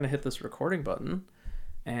Gonna hit this recording button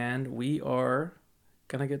and we are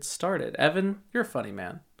gonna get started. Evan, you're a funny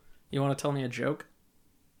man. You want to tell me a joke?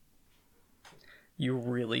 You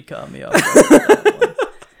really caught me off guard with that one.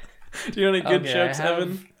 Do you have any good jokes, I have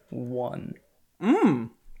Evan? one.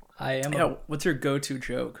 What's your go-to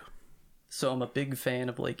joke? So I'm a big fan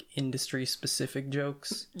of like industry specific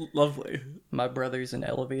jokes. Lovely. My brother's an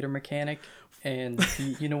elevator mechanic, and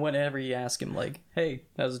whenever you ask him like, "Hey,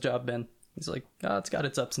 how's the job been?" He's like, "Oh, it's got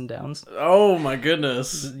its ups and downs." Oh my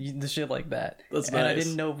goodness. The shit like that. That's and nice. I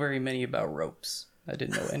didn't know very many about ropes. I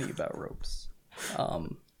didn't know any about ropes.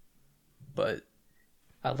 But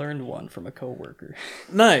I learned one from a coworker.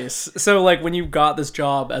 Nice. So like when you got this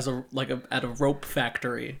job as at a rope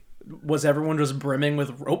factory, was everyone just brimming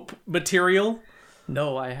with rope material?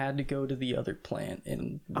 No, I had to go to the other plant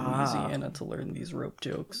in Louisiana to learn these rope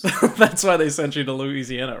jokes. That's why they sent you to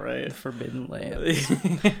Louisiana, right? The Forbidden Land.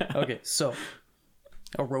 Okay, so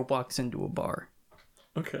a rope walks into a bar.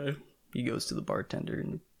 Okay. He goes to the bartender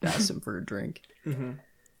and asks him for a drink. Mm-hmm.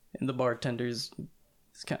 And the bartender's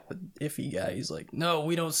kind of an iffy guy. He's like, "No,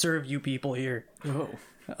 we don't serve you people here." Oh.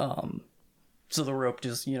 So the rope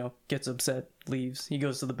just, gets upset, leaves. He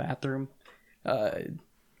goes to the bathroom,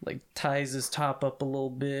 ties his top up a little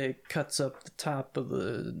bit, cuts up the top of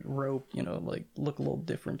the rope, look a little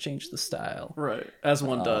different, change the style. Right, as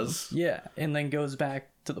one does. Yeah, and then goes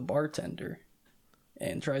back to the bartender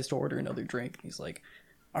and tries to order another drink. He's like,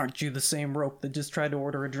 "Aren't you the same rope that just tried to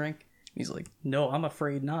order a drink?" He's like, "No, I'm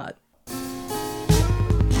afraid not."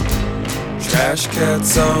 Trash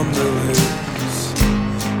cats on the loose,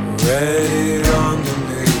 ready on the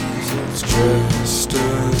news. It's just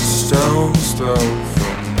a stone's throw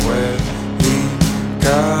from where we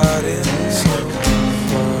got in so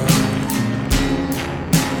far.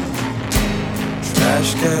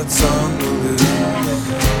 Trash cats on the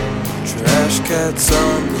loose, trash cats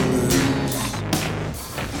on the loose.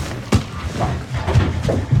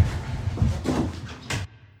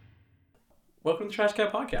 Welcome to Trash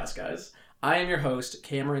Cat Podcast, guys. I am your host,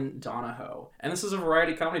 Cameron Donahoe, and this is a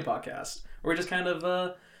variety comedy podcast where we just kind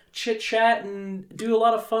of chit-chat and do a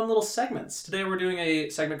lot of fun little segments. Today we're doing a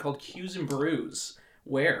segment called Cues and Brews,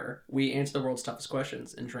 where we answer the world's toughest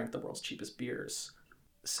questions and drink the world's cheapest beers.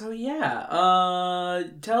 So yeah,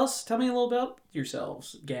 tell me a little about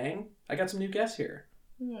yourselves, gang. I got some new guests here.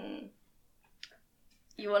 You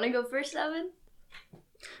want to go first, Evan?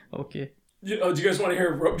 Okay. Do you guys want to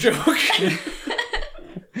hear a rope joke?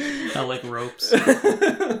 I like ropes.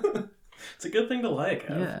 It's a good thing to like,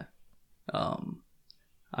 Ev. Yeah. I'm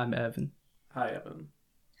Evan. Hi, Evan.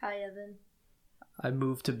 Hi, Evan. I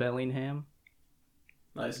moved to Bellingham.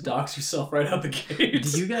 Nice. Dox yourself right out the gate.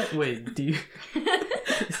 Do you...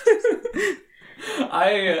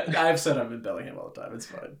 I've said I'm in Bellingham all the time. It's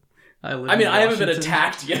fine. I haven't been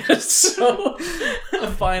attacked yet, so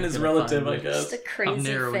fine is relative, I guess. Just a crazy I'm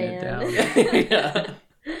narrowing fan. it down. Yeah.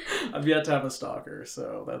 I've yet to have a stalker,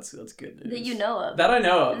 so that's good news. That you know of. That I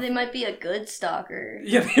know of. They might be a good stalker.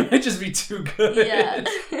 Yeah, they might just be too good. Yeah.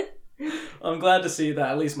 I'm glad to see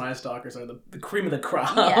that at least my stalkers are the cream of the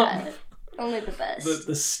crop. Yeah. Only the best.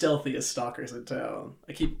 The stealthiest stalkers in town.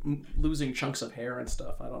 I keep losing chunks of hair and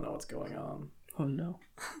stuff. I don't know what's going on. Oh no.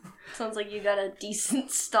 Sounds like you got a decent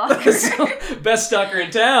stalker. Best stalker in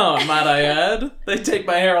town, might I add. They take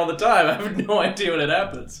my hair all the time. I have no idea when it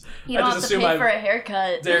happens. You don't have to pay for a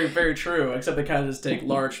haircut. Very, very true, except they kind of just take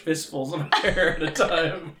large fistfuls of hair at a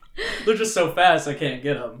time. They're just so fast I can't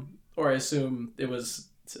get them. Or I assume it was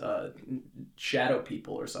shadow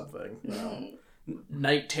people or something.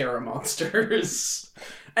 Night terror monsters.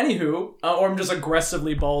 Anywho, or I'm just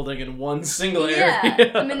aggressively balding in one single area.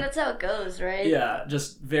 Yeah, I mean, that's how it goes, right? Yeah,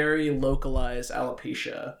 just very localized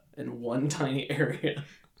alopecia in one tiny area.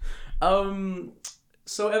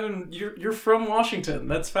 So Evan, you're from Washington.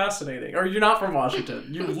 That's fascinating. Or you're not from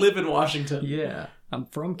Washington. You live in Washington. Yeah, I'm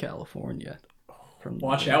from California.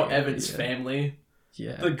 Watch out, Evan's family.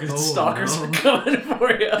 Yeah. The good stalkers are coming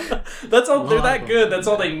for you. That's all. They're that good. That's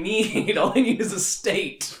all they need. All they need is a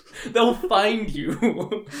state. They'll find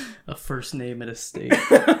you. A first name and a state.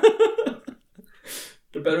 They're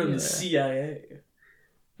better than the CIA.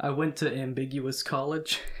 I went to Ambiguous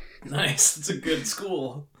College. Nice. It's a good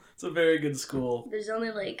school. It's a very good school. There's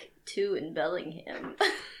only 2 in Bellingham.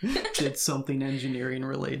 Did something engineering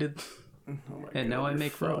related. Oh my and God, now I you're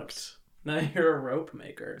make fucked. ropes. Now you're a rope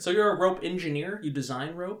maker. So you're a rope engineer? You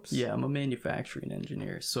design ropes? Yeah, I'm a manufacturing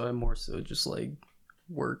engineer, so I more so just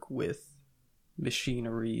work with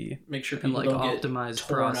machinery. Make sure and people don't optimize get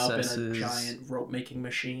torn processes. up in a giant rope making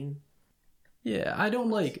machine. Yeah, I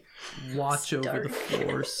don't watch over the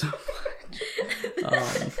floor so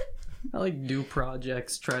much. I like do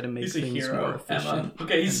projects, try to make He's a things hero, more efficient. Emma.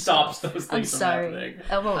 Okay, he and stops stuff. those I'm things from sorry. happening.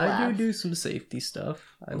 I won't I laugh. do some safety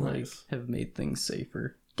stuff. I Nice. have made things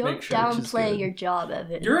safer. Don't Make sure, which is downplay good. your job,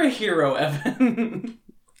 Evan. You're a hero, Evan.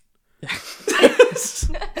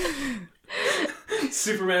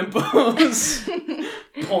 Superman pose.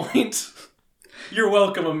 Point. You're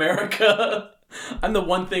welcome, America. I'm the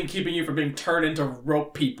one thing keeping you from being turned into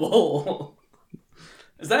rope people.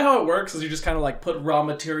 Is that how it works? Is you just kind of like put raw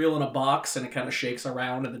material in a box and it kind of shakes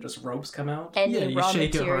around and then just ropes come out? Any Yeah, you raw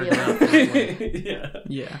shake it hard material. enough. Yeah.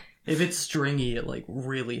 Yeah. If it's stringy, it like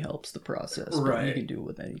really helps the process. But Right. you can do it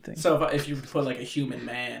with anything. So if you put like a human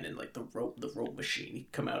man in like the rope machine,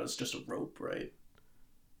 he'd come out as just a rope, right?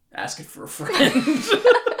 Asking for a friend.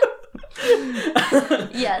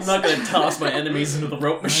 Yes. I'm not gonna toss my enemies into the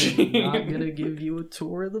rope machine. I'm not gonna give you a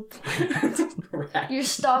tour of the planet. Right. Your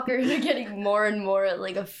stalkers are getting more and more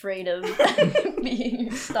like afraid of being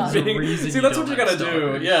your stalker. There's a reason See, you that's don't what you gotta have do.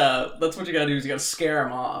 stalkers. Yeah, that's what you gotta do is you gotta scare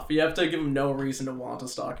them off. You have to give them no reason to want to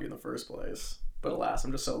stalk you in the first place. But alas,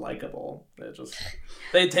 I'm just so likable.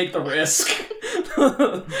 They take the risk.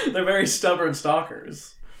 They're very stubborn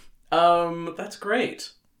stalkers. That's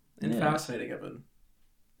great. And Yeah. fascinating, Evan.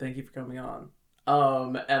 Thank you for coming on.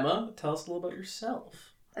 Emma, tell us a little about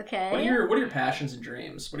yourself. Okay. What are your passions and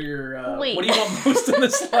dreams? What are your Wait. what do you want most in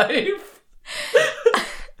this life?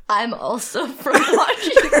 I'm also from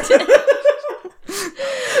Washington.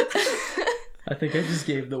 I think I just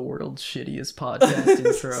gave the world's shittiest podcast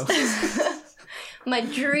intro. My We're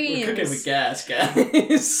cooking with dreams. gas,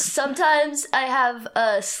 guys. Sometimes I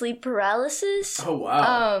have sleep paralysis. Oh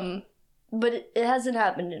wow. But it hasn't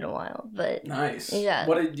happened in a while. But Nice. Yeah.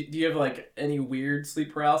 What do you have like any weird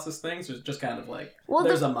sleep paralysis things, or just kind of like Well,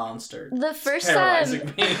 there's the- a monster the first paralyzing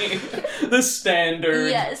time, me? The standard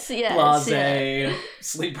yes, yeah. blase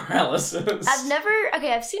sleep paralysis.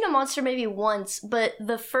 I've seen a monster maybe once, but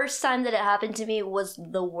the first time that it happened to me was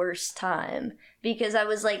the worst time because I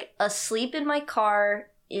was like asleep in my car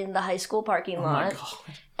in the high school parking Oh my lot,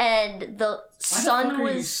 god! and the Why sun the fuck are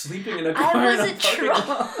you was. sleeping in a I car in a wasn't parking drunk.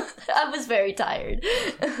 lot? I was very tired.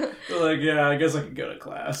 You're like, yeah, I guess I could go to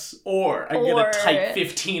class, or I get a tight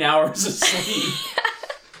 15 hours of sleep.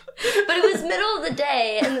 But it was middle of the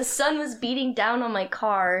day, and the sun was beating down on my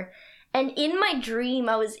car. And in my dream,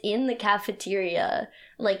 I was in the cafeteria,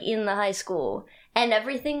 like in the high school, and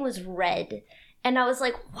everything was red. And I was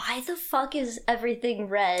like, why the fuck is everything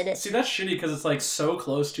red? See, that's shitty because it's like so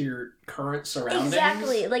close to your current surroundings.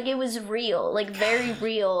 Exactly. Like it was real, like very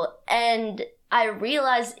real. And I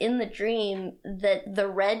realized in the dream that the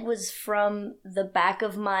red was from the back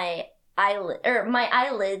of my my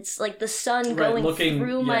eyelids, like the sun Right, going looking-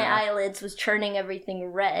 through my yeah. eyelids was turning everything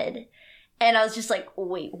red. And I was just like,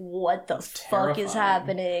 wait, what the fuck is terrifying.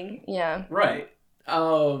 happening? Yeah. Right.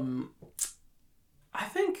 I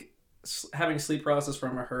think having sleep paralysis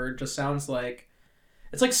from a herd just sounds like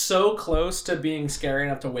it's like so close to being scary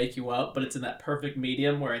enough to wake you up, but it's in that perfect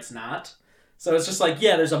medium where it's not. So it's just like,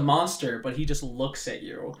 yeah, there's a monster, but he just looks at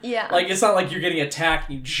you. Yeah. Like, it's not like you're getting attacked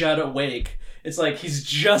and you jut awake. It's like he's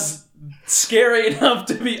just scary enough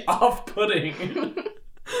to be off-putting.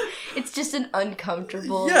 It's just an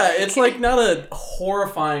uncomfortable. Yeah, it's like not a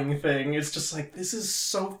horrifying thing. It's just like, this is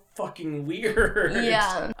so fucking weird.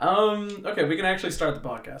 Yeah. Okay, we can actually start the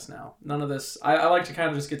podcast now. None of this. I like to kind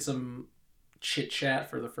of just get some chit chat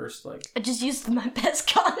for the first like. I just used my best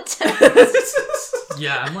content.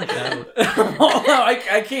 Yeah, I'm like out. Oh, no,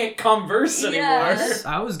 I can't converse anymore. Yeah.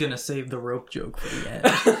 I was gonna save the rope joke for the end.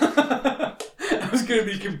 I was gonna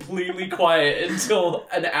be completely quiet until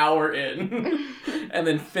an hour in, and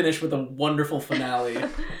then finish with a wonderful finale.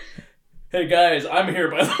 Hey guys, I'm here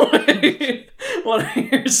by the way. Want to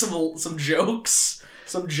hear some jokes?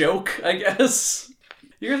 Some joke, I guess.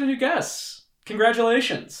 You guys are new guests.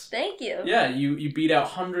 Congratulations. Thank you. Yeah, you beat out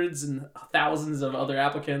hundreds and thousands of other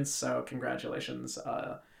applicants, so congratulations.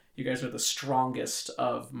 You guys are the strongest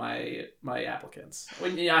of my applicants.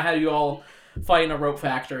 I had you all fight in a rope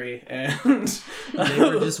factory, and They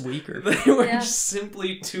were just weaker. they were Yeah. just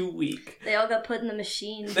simply too weak. They all got put in the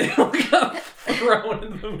machine. They all got thrown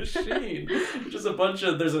in the machine. Just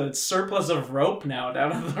there's a surplus of rope now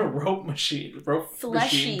down at the rope machine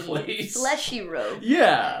machine place. Fleshy rope.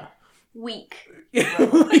 Yeah. Weak.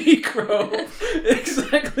 Weak rope.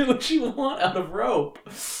 Exactly what you want out of rope.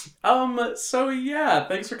 So yeah,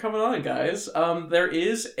 thanks for coming on, guys. There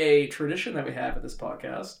is a tradition that we have at this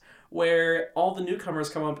podcast where all the newcomers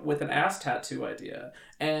come up with an ass tattoo idea.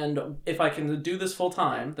 And if I can do this full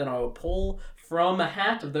time, then I will pull from a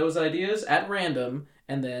hat of those ideas at random,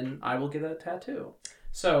 and then I will get a tattoo.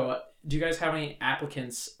 So, do you guys have any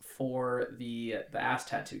applicants for the ass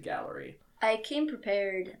tattoo gallery. I came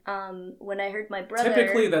prepared. When I heard my brother.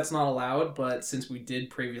 Typically, that's not allowed, but since we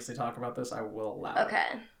did previously talk about this, I will allow it. Okay.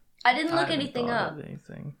 I didn't look I haven't anything thought up. of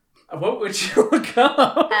anything. What would you look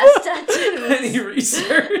up? Ass tattoos. Any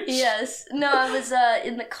research? Yes. No, I was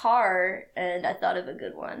in the car and I thought of a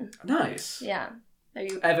good one. Nice. Yeah. Are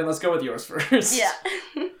you? Evan, let's go with yours first. Yeah.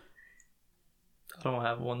 I don't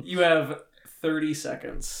have one. You have 30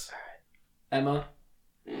 seconds. Emma?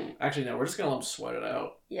 Actually, no, we're just gonna let him sweat it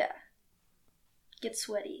out. Yeah. Get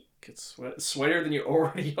sweaty. Get sweatier than you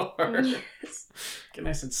already are. Yes. Get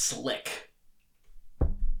nice and slick.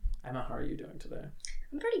 Emma, how are you doing today?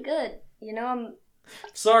 I'm pretty good. You know, I'm.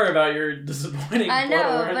 Sorry about your disappointing I blood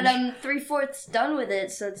know, orange. but I'm 3/4 done with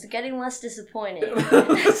it, so it's getting less disappointing.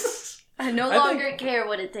 I no I longer care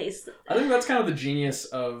what it tastes. I think that's kind of the genius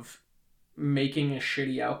of making a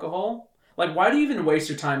shitty alcohol. Like, why do you even waste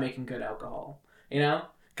your time making good alcohol? You know?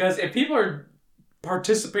 Because if people are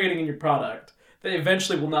participating in your product, they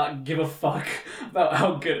eventually will not give a fuck about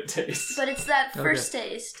how good it tastes. But it's that first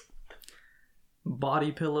taste.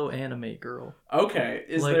 Body pillow anime girl. Okay,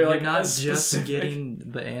 is like, there you're like not a just specific... getting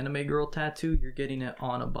the anime girl tattoo, you're getting it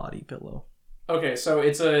on a body pillow. Okay, so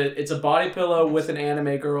it's a body pillow with an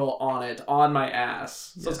anime girl on it, on my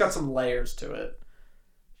ass. So It's got some layers to it.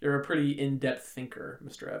 You're a pretty in-depth thinker,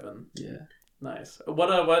 Mr. Evan. Yeah. Nice.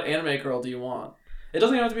 What anime girl do you want? It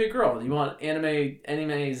doesn't even have to be a girl. Do you want anime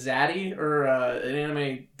zaddy or an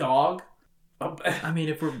anime dog? I mean,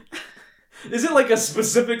 if we're... Is it like a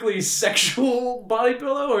specifically sexual body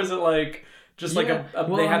pillow, or is it like just like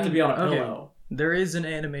they have to be on a pillow? There is an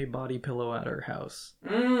anime body pillow at our house.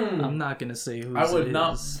 I'm not gonna say whose I would it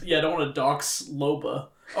not. is. Yeah, I don't want to dox Loba.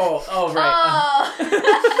 Oh, right.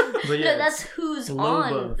 Oh! But yeah, no, that's who's Loba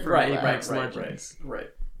on the from Right, pillow. Apex right. Legends. I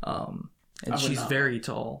And would she's not. very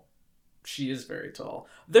tall. She is very tall.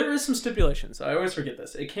 There is some stipulations. I always forget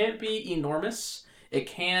this. It can't be enormous. It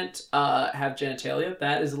can't have genitalia.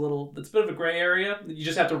 That's a bit of a gray area. You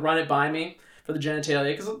just have to run it by me for the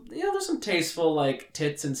genitalia, because there's some tasteful like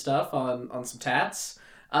tits and stuff on some tats.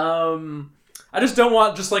 I just don't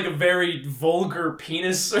want just like a very vulgar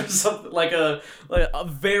penis or something, like a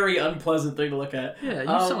very unpleasant thing to look at. Yeah, you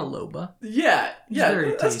saw Loba. Yeah,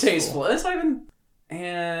 very that's tasteful. tasteful. It's not even.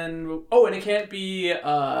 And it can't be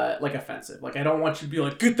like offensive. Like, I don't want you to be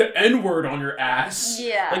like, get the N-word on your ass.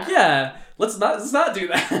 Yeah. Like, yeah, let's not do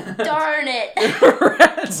that. Darn it.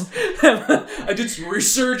 I did some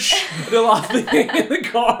research. I did a lot of thinking in the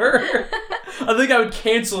car. I think I would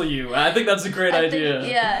cancel you. I think that's a great idea.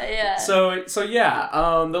 Yeah. So yeah,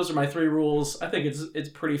 those are my 3 rules. I think it's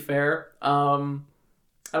pretty fair.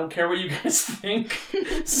 I don't care what you guys think,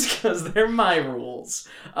 because they're my rules.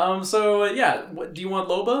 So yeah, do you want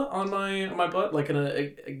Loba on my butt, like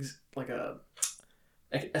a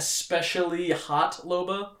especially hot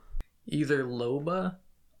Loba? Either Loba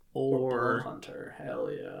or Blood Hunter. Hell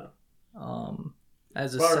yeah.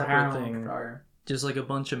 as a Bloodhound. separate thing, just like a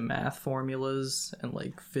bunch of math formulas and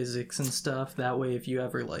like physics and stuff. That way, if you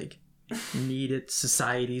ever like need it,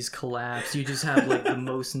 societies collapse, you just have like the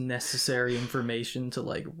most necessary information to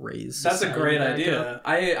like raise That's a society great back idea. up.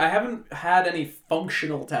 I haven't had any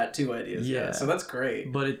functional tattoo ideas Yeah. yet, so that's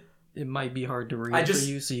great. But it might be hard to read for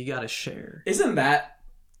you, so you gotta share. Isn't that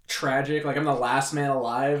tragic? Like, I'm the last man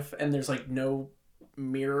alive, and there's like no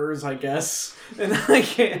mirrors, I guess, and I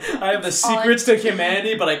have the secrets to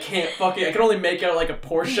humanity, but I can only make out like a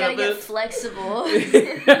portion You of gotta it. get flexible.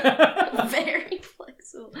 Very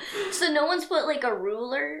flexible. So no one's put like a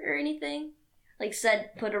ruler or anything? Like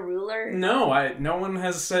said put a ruler? No, no one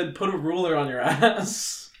has said put a ruler on your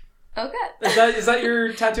ass. Okay. Is that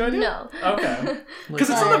your tattoo idea? No. Okay. Because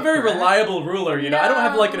it's not a very reliable ruler, you know. I don't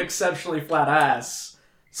have like an exceptionally flat ass,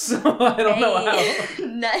 so I don't know how.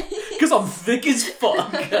 Nice. Because I'm thick as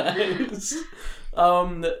fuck, guys.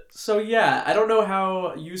 So yeah, I don't know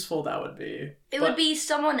how useful that would be. It would be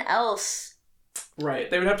someone else right.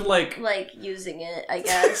 They would have to like using it, I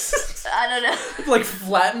guess. I don't know. like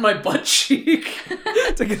flatten my butt cheek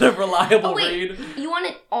to get a reliable read. You want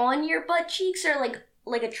it on your butt cheeks or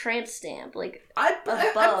like a tramp stamp? Like I'm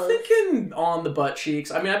above? thinking on the butt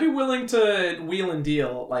cheeks. I mean, I'd be willing to wheel and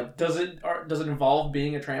deal. Like, does it involve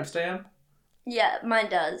being a tramp stamp? Yeah, mine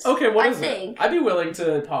does. Okay, what is it? I'd be willing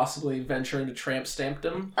to possibly venture into tramp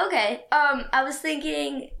stampdom. Okay, I was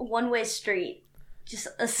thinking one-way street. Just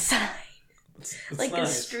a sign. It's like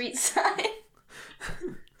nice. a street sign.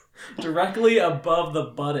 Directly above the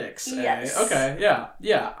buttocks. Yes. Okay, yeah.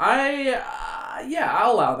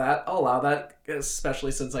 I'll allow that.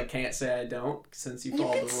 Especially since I can't say I don't, since you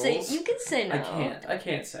follow the rules. You can say no. I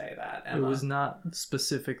can't say that, It Emma. was not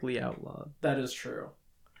specifically outlawed. That is true.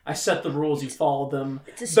 I set the rules, you follow them.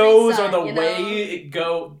 It's a street Those sign, are the you know? way it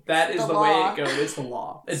go. That It's is the the way law. it goes. It's the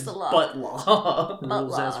law. It's the law. but law.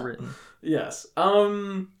 Rules law. as written. Yes.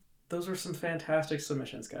 Those were some fantastic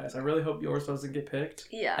submissions, guys. I really hope yours doesn't get picked.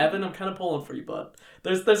 Yeah. Evan, I'm kind of pulling for you, bud.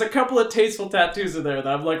 There's a couple of tasteful tattoos in there that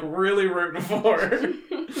I'm like really rooting for.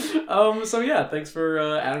 So yeah, thanks for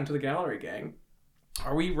adding to the gallery, gang.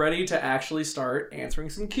 Are we ready to actually start answering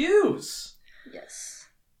some cues? Yes.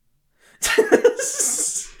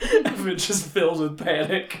 Evan just filled with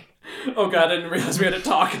panic. Oh god, I didn't realize we had to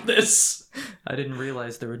talk in this. I didn't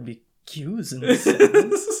realize there would be cues in this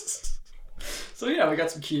segment. So yeah, we got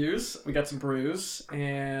some cues, we got some brews,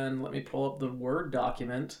 and let me pull up the Word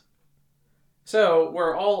document. So,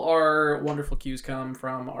 where all our wonderful cues come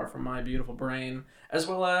from are from my beautiful brain, as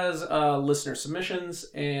well as listener submissions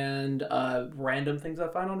and random things I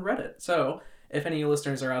find on Reddit. So, if any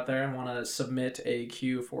listeners are out there and want to submit a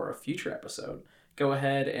cue for a future episode, go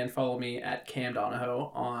ahead and follow me at Cam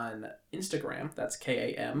Donahoe on Instagram. That's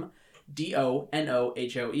KAMDONOHOE.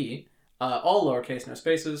 All lowercase, no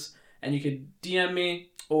spaces. And you can DM me,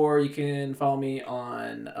 or you can follow me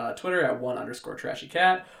on Twitter at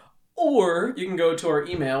 @1_trashycat, or you can go to our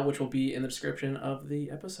email, which will be in the description of the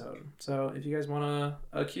episode. So if you guys want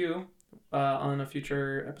a cue on a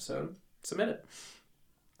future episode, submit it.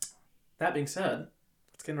 That being said,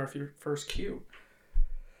 let's get into our first cue.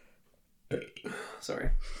 Sorry.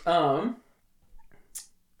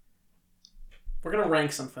 We're gonna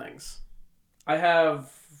rank some things. I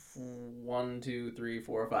have 1, 2, 3,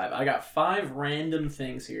 4, 5. I got 5 random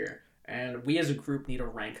things here, and we as a group need to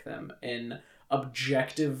rank them in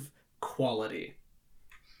objective quality.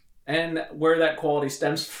 And where that quality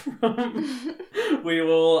stems from, we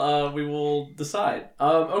will decide.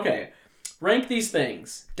 Okay. Rank these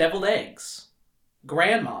things: deviled eggs,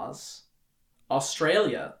 grandmas,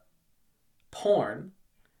 Australia, porn,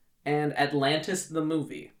 and Atlantis the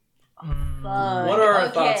movie. Fun. What are our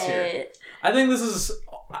thoughts here? I think this is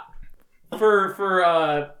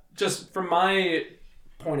for just from my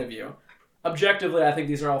point of view, objectively, I think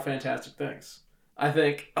these are all fantastic things. I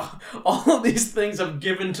think all of these things have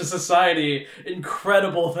given to society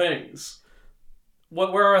incredible things. Where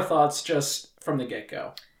are our thoughts just from the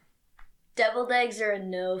get-go? Deviled eggs are a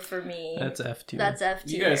no for me. That's F tier. That's F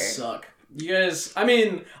tier. You guys suck. You guys, I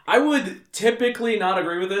mean, I would typically not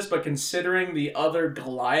agree with this, but considering the other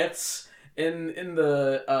Goliaths in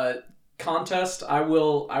the contest, I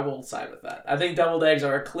will side with that. I think deviled eggs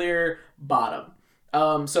are a clear bottom.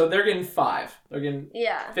 So they're getting 5. They're getting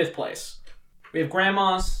 5th place. We have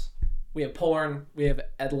grandmas, we have porn, we have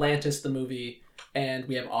Atlantis the movie, and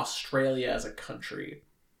we have Australia as a country.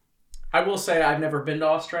 I will say I've never been to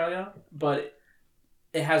Australia, but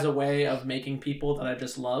it has a way of making people that I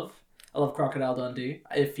just love. I love Crocodile Dundee.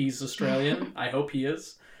 If he's Australian, I hope he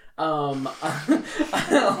is.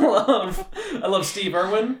 I love Steve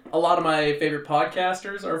Irwin. A lot of my favorite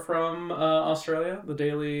podcasters are from Australia.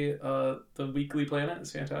 The Weekly Planet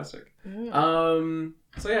is fantastic.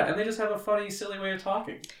 So yeah, and they just have a funny, silly way of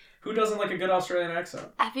talking. Who doesn't like a good Australian accent?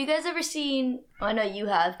 Have you guys ever seen, I know you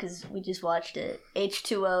have because we just watched it,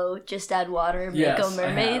 H2O, Just Add Water, Make Go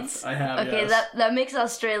Mermaids? I have, Okay, yes. that makes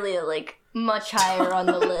Australia, like, much higher on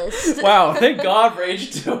the list. Wow, thank God for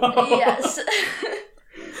H2O. Yes.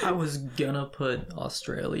 I was gonna put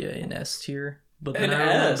Australia in S tier, but then In I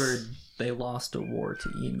S? remembered they lost a war to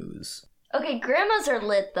emus. Okay, grandmas are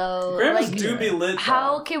lit, though. Grandmas Like, do be lit, though.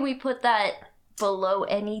 how can we put that below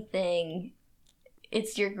anything?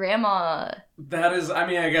 It's your grandma. That is, I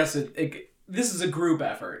mean, I guess this is a group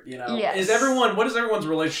effort, you know? Yes. What is everyone's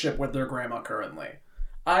relationship with their grandma currently?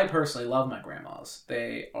 I personally love my grandmas.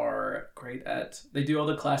 They are great they do all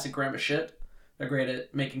the classic grandma shit. They're great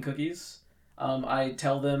at making cookies. I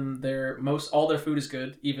tell them all their food is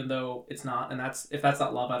good, even though it's not, and if that's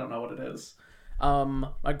not love, I don't know what it is.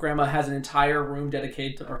 My grandma has an entire room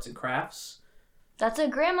dedicated to arts and crafts. That's a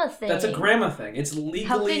grandma thing. That's a grandma thing. It's legally,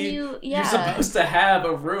 How can you- you're yeah. supposed to have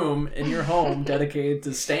a room in your home dedicated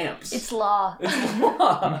to stamps. It's law. It's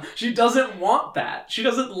law. She doesn't want that. She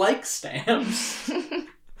doesn't like stamps.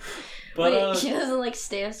 But Wait, she doesn't like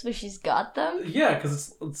stamps, but she's got them? yeah,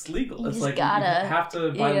 because it's legal. You It's just like gotta. you have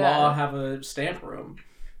to by Yeah. law have a stamp room.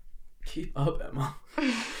 Keep up, Emma.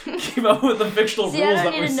 Keep up with the fictional See, I rules don't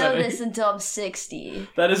that need we're to know setting. this until I'm 60.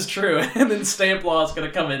 That is true, and then stamp law is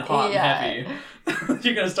gonna come in hot Yeah. and heavy.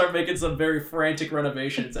 You're gonna start making some very frantic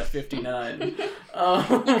renovations at 59. You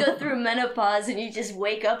go through menopause and you just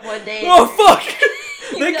wake up one day and Oh fuck!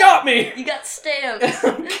 They got- got me. you got stamps.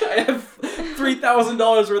 I have 3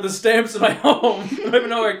 $3,000 worth of stamps in my home. I don't even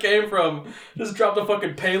know where it came from. Just dropped a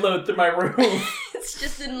fucking payload through my roof. It's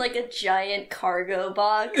just in like a giant cargo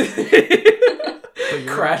box. But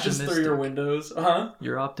you're Crashes through your optimistic. windows. Uh-huh.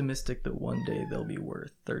 You're optimistic that one day they'll be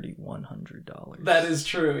worth $3,100. That is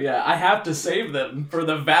true, yeah. I have to save them for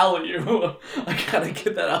the value. I gotta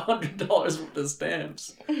get that $100 worth of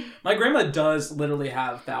stamps. My grandma does literally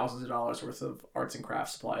have thousands of dollars worth of arts and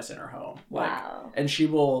crafts supplies in her home. Wow. And she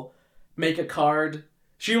will make a card.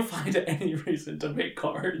 She'll find any reason to make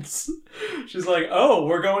cards. She's like, oh,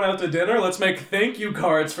 we're going out to dinner? Let's make thank you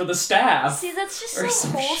cards for the staff. See, that's just Or so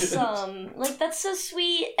some shit. wholesome. Like, that's so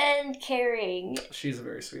sweet and caring. She's a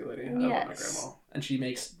very sweet lady. I love my Yes. grandma. And she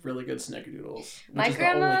makes really good snickerdoodles. Which My is the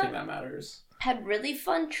grandma- only thing that matters. Had really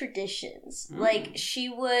fun traditions. Mm. Like, she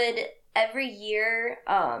would, every year,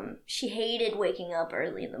 she hated waking up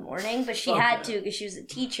early in the morning, but she had Okay. to because she was a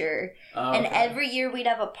teacher. Oh, And okay. every year we'd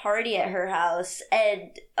have a party at her house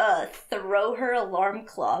and throw her alarm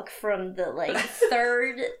clock from the like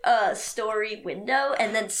third story window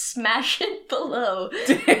and then smash it below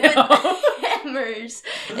with hammers,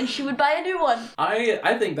 and she would buy a new one.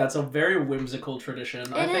 I think that's a very whimsical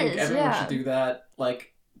tradition. I It think is, everyone yeah. should do that,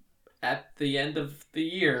 like, at the end of the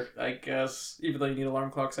year, I guess, even though you need alarm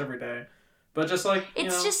clocks every day. But just, like, you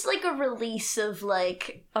It's know, just like a release of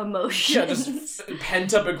like yeah, emotions just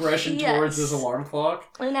pent-up aggression towards Yes. this alarm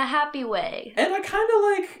clock. in a happy way. And I kind of,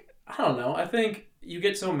 like, I don't know, I think you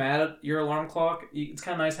get so mad at your alarm clock, it's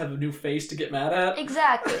kind of nice to have a new face to get mad at.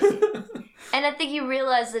 Exactly. And I think you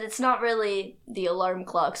realize that it's not really the alarm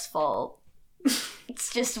clock's fault.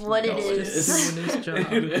 It's just what No, it it is. is. Doing his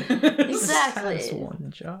job. It is. Exactly. That's one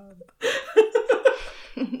job.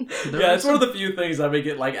 Yeah, it's one of the few things that make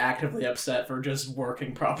it, like, actively upset for just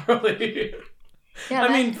working properly. Yeah, I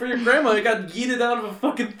that- mean, for your grandma, it got yeeted out of a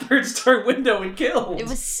fucking third-story window and killed. it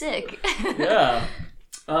was sick. Yeah.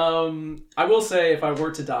 I will say, if I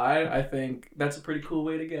were to die, I think that's a pretty cool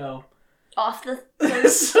way to go. Off the third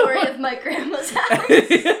story of my grandma's house.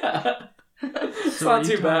 Yeah. It's So are not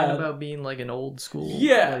you too talking bad. about being like an old school,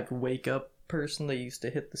 Yeah. like wake up person that used to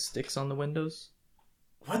hit the sticks on the windows?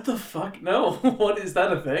 What the fuck? No. What, is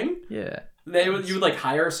that a thing? Yeah, You would, like,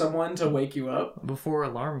 hire someone to wake you up? before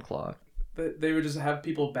alarm clock. They would just have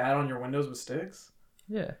people bat on your windows with sticks?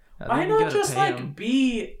 Yeah. I Why think you not gotta just, pay like, 'em.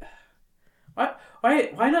 be...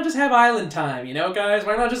 Why not just have island time, you know, guys?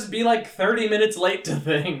 Why not just be, like, 30 minutes late to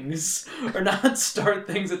things? Or not start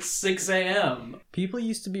things at 6 a.m.? People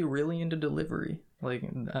used to be really into delivery. Like,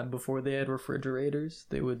 before they had refrigerators,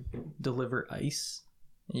 they would deliver ice.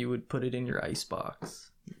 And you would put it in your ice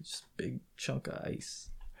box. Just a big chunk of ice.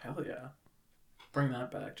 Hell yeah. Bring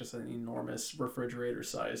that back. Just an enormous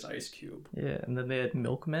refrigerator-sized ice cube. Yeah, and then they had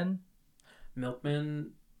milkmen.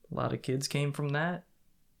 Milkman. A lot of kids came from that.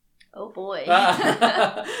 Oh boy.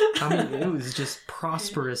 I mean, it was just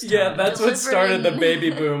prosperous time. Yeah, that's what started the Delivering. baby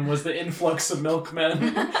boom, was the influx of milkmen.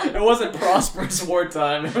 It wasn't prosperous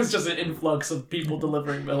wartime. It was just an influx of people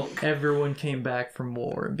delivering milk. Everyone came back from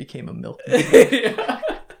war and became a milkman. Yeah.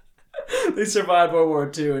 They survived World War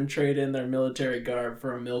II and trade in their military garb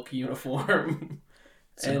for a milk uniform.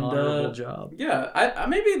 It's an honorable job. Yeah, I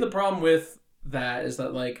maybe the problem with that is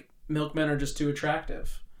that, like, milkmen are just too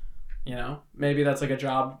attractive. You know? Maybe that's like a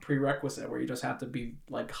job prerequisite where you just have to be,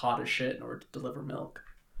 like, hot as shit in order to deliver milk.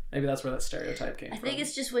 Maybe that's where that stereotype came I from. think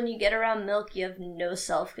it's just when you get around milk, you have no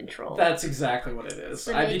self-control. That's exactly what it is. It's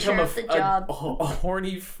the I nature become of the job. a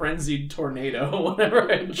horny, frenzied tornado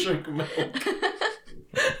whenever I drink milk.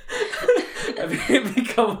 I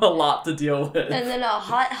become a lot to deal with. And then a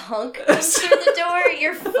hot hunk comes through the door,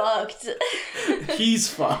 you're fucked. He's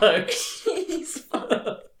fucked. He's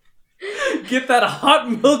fucked. Get that hot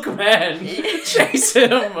milkman! Chase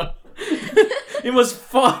him! He must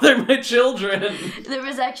father my children! There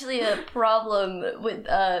was actually a problem with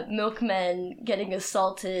milkmen getting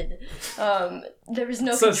assaulted. There was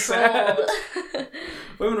no So control. sad.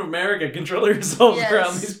 Women of America, control yourselves Yes.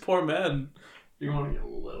 around these poor men. You want to get a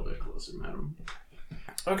little bit closer, madam.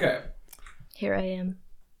 Okay. Here I am.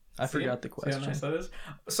 I forgot the See how question. nice that is?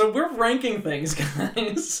 So we're ranking things,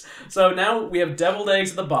 guys. So now we have deviled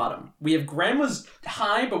eggs at the bottom. We have grandma's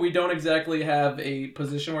high, but we don't exactly have a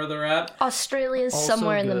position where they're at. Australia's Also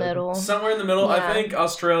somewhere in the good. middle. Somewhere in the middle. I Yeah. think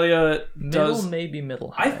Australia Middle, does... maybe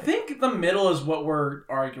middle high. I think the middle is what we're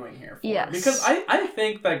arguing here for. Yes. Because I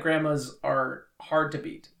think that grandmas are hard to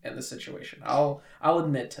beat in this situation. I'll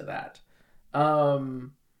admit to that.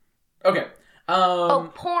 Okay.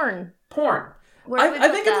 Porn. Porn. Where do we I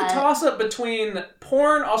put think that? it's a toss-up between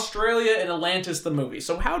porn, Australia, and Atlantis the movie.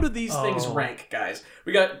 So how do these things Oh. rank, guys?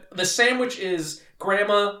 We got the sandwich is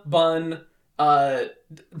grandma, bun,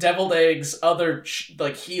 deviled eggs, other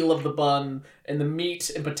like heel of the bun, and the meat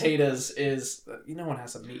and potatoes is... No one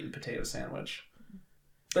has a meat and potato sandwich.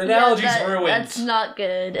 The analogy's ruined. That's not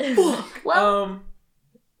good. Well,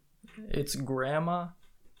 It's Grandma,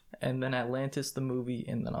 and then Atlantis the movie,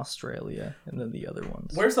 and then Australia, and then the other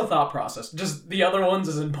ones. Where's the thought process? Just the other ones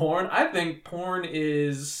is in porn? I think porn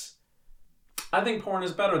is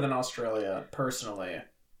better than Australia, personally.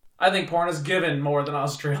 I think porn is given more than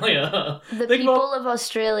Australia. the people of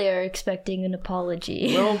Australia are expecting an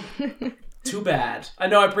apology. Well, too bad. I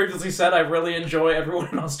know I previously said I really enjoy everyone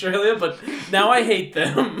in Australia, but now I hate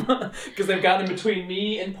them. Because they've gotten in between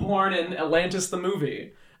me and porn and Atlantis the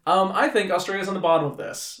movie. I think Australia's on the bottom of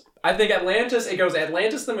this. I think it goes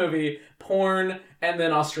Atlantis the movie, porn, and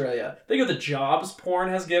then Australia. Think of the jobs porn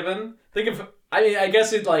has given. I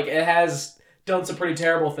guess it has done some pretty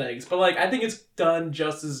terrible things, but I think it's done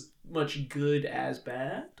just as much good as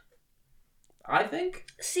bad. I think.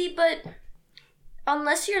 See, but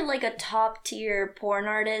unless you're a top tier porn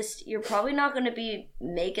artist, you're probably not going to be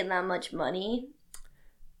making that much money.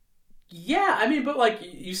 Yeah, I mean, but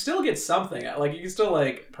you still get something. You can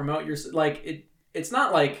still promote your it's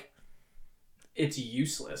not it's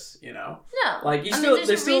useless, you know. No,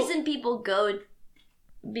 there's a reason people go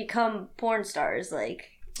become porn stars.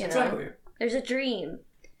 Exactly. There's a dream.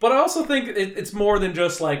 But I also think it's more than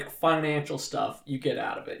just financial stuff you get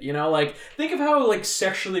out of it. You know, think of how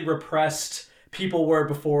sexually repressed people were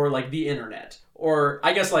before the internet, or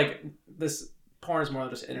I guess this porn is more than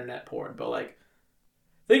just internet porn, but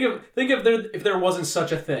think if there wasn't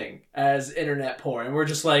such a thing as internet porn, and we're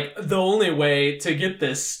just the only way to get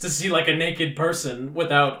this to see a naked person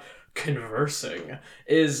without conversing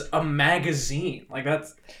is a magazine.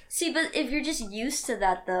 That's... See, but if you're just used to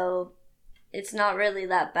that though, it's not really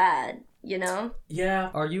that bad, you know? Yeah.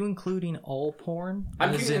 Are you including all porn?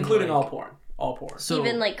 I'm including all porn. All porn. So,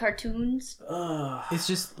 even cartoons? It's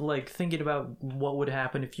just thinking about what would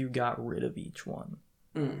happen if you got rid of each one.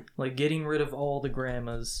 Getting rid of all the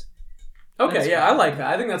grandmas. Okay, yeah, I like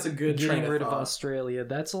that. I think that's a good train of thought. Getting rid of Australia,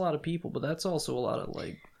 that's a lot of people, but that's also a lot of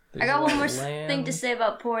I got one more thing to say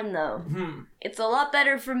about porn, though. It's a lot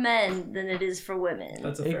better for men than it is for women.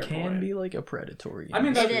 That's a fair point. It can be a predatory. I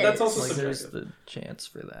mean, that's also subjective. There's the chance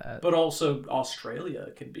for that. But also, Australia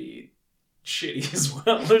can be shitty as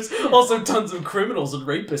well. There's also tons of criminals and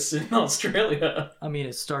rapists in Australia. I mean,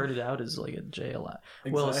 it started out as a jail.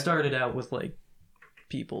 Exactly. Well, it started out with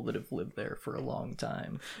people that have lived there for a long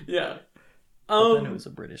time. Yeah. But then it was a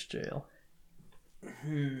British jail.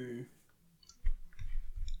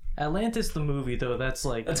 Atlantis the movie, though, that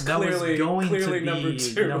was going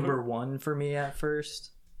to be number one for me at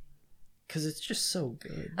first. Because it's just so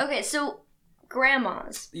good. Okay, so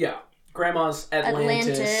grandmas. Yeah. Grandmas,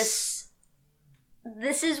 Atlantis.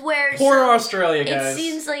 This is where... Poor Australia, guys. It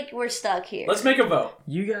seems like we're stuck here. Let's make a vote.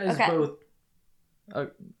 You guys both...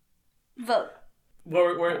 Vote. You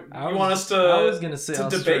want us to I was going to say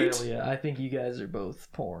Australia. Debate? I think you guys are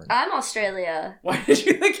both porn. I'm Australia. Why did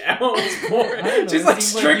you think Emma was porn? She's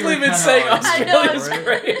strictly been saying Australia's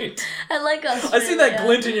great. I like Australia. I see that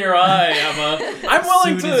glint in your eye, Emma. I'm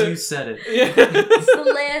willing as soon as you said it. Yeah. It's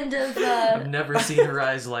the land of... I've never seen her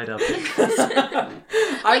eyes light up.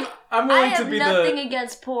 I'm willing to be I have nothing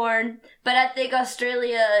against porn, but I think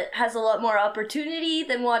Australia has a lot more opportunity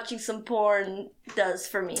than watching some porn does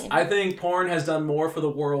for me. I think porn has done more for the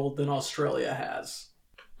world than Australia has.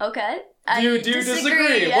 Okay. Do you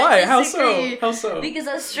disagree? Why? How so? Because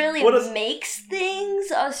Australia makes things.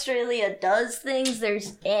 Australia does things.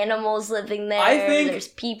 There's animals living there. There's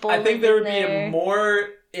people living there. I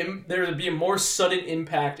think there would be a more sudden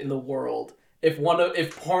impact in the world if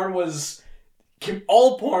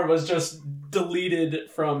all porn was just deleted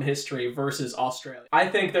from history versus Australia. I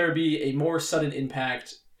think there would be a more sudden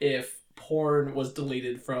impact if porn was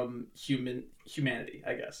deleted from humanity,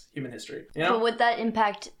 I guess. Human history. You know? But would that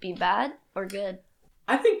impact be bad or good?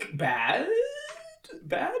 I think bad.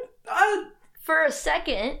 Bad? For a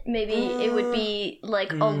second, maybe it would be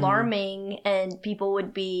alarming and people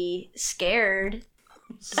would be scared.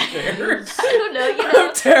 Scared? I don't know,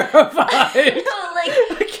 I'm terrified.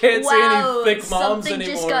 I can't see any thick moms something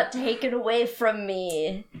anymore. Just got taken away from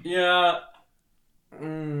me. Yeah.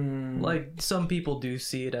 Some people do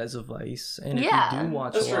see it as a vice, and if you do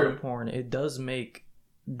watch a lot of porn, it does make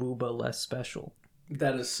booba less special.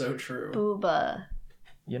 That is so true. Booba.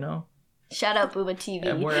 You know? Shout out Booba TV.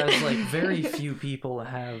 And whereas very few people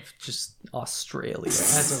have just Australia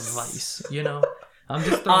as a vice, you know? I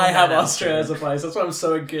have Australia as a vice. That's why I'm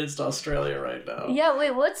so against Australia right now. Yeah,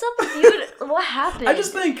 wait, what's up with you? What happened? I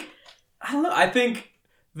just think... I don't know. I think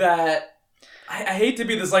that... I hate to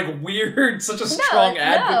be this like weird, such a strong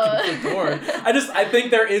advocate for porn. I think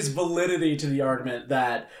there is validity to the argument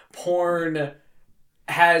that porn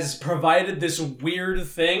has provided this weird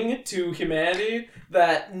thing to humanity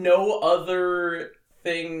that no other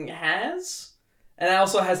thing has, and it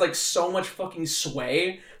also has like so much fucking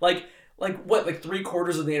sway. Like what? Like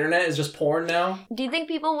 3/4 of the internet is just porn now. Do you think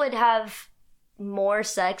people would have more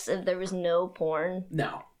sex if there was no porn?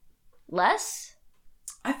 No. Less?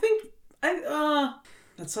 I think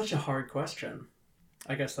that's such a hard question.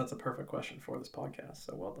 I guess that's a perfect question for this podcast.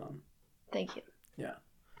 So well done. Thank you. Yeah.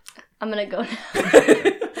 I'm gonna go now.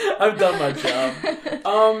 I've done my job.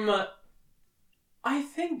 I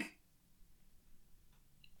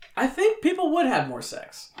think people would have more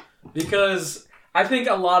sex because I think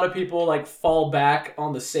a lot of people like fall back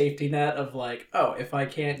on the safety net of like, oh, if I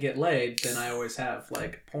can't get laid, then I always have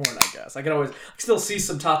like porn. I guess I can still see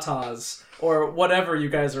some tatas or whatever you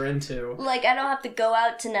guys are into. Like I don't have to go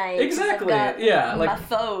out tonight. Exactly. I've got Yeah. my Like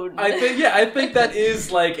phone. I think that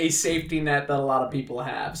is like a safety net that a lot of people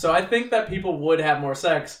have. So I think that people would have more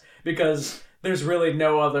sex because there's really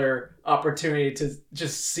no other opportunity to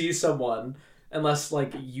just see someone unless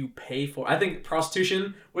like you pay for it. I think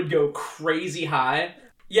prostitution would go crazy high.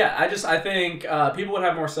 Yeah, I think people would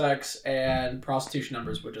have more sex and prostitution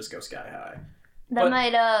numbers would just go sky high. That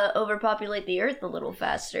might overpopulate the earth a little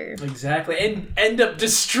faster. Exactly, and end up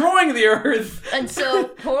destroying the earth. And so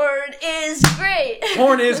porn is great.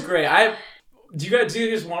 Porn is great. Do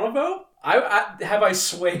you just want to vote? Have I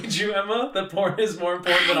swayed you, Emma, that porn is more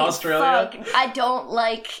important than Australia? Fuck, I don't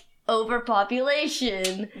like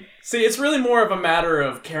overpopulation. See, it's really more of a matter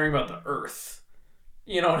of caring about the earth.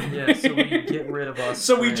 You know what I mean? Yeah, so we get rid of us.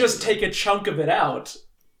 So we just take a chunk of it out,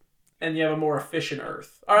 and you have a more efficient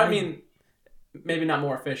earth. Or I mean, maybe not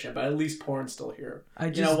more efficient, but at least porn's still here. I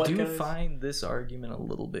just you know what, do guys? find this argument a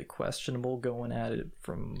little bit questionable going at it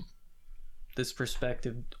from this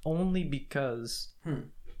perspective, only because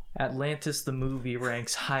Atlantis the movie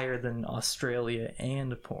ranks higher than Australia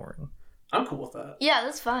and porn. I'm cool with that. Yeah,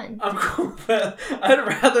 that's fine. I'm cool with that. I'd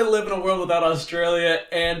rather live in a world without Australia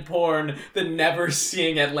and porn than never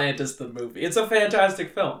seeing Atlantis the movie. It's a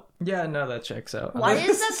fantastic film. Yeah, no, that checks out. Why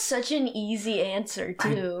is that such an easy answer,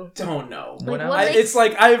 too? Don't know. When It's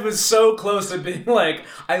like I was so close to being like,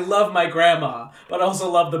 I love my grandma, but I also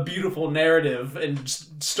love the beautiful narrative and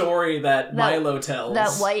story that Milo tells.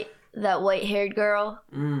 That white-haired girl.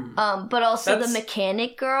 But also the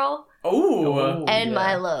mechanic girl. Oh, and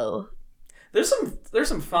Milo. There's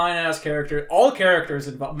some fine ass characters. All characters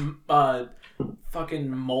involved. Fucking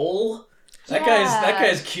Mole. That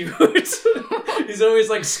guy's cute. He's always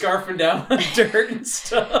like scarfing down dirt and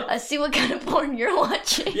stuff. I see what kind of porn you're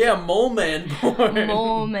watching. Yeah, Mole Man porn.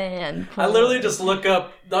 Mole Man porn. I literally just look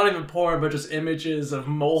up not even porn, but just images of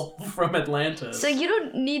Mole from Atlantis. So you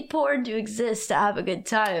don't need porn to exist to have a good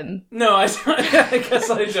time. No, I guess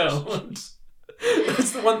I don't.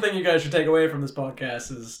 That's the one thing you guys should take away from this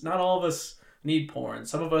podcast is not all of us need porn.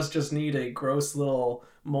 Some of us just need a gross little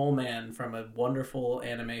mole man from a wonderful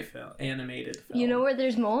animated film. You know where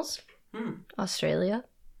there's moles? Australia.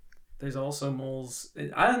 There's also moles.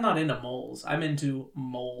 I'm not into moles. I'm into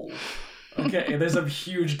mole. Okay, there's a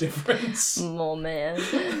huge difference. Mole man.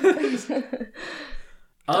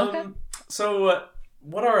 Okay. So,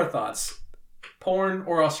 what are our thoughts? Porn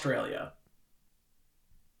or Australia?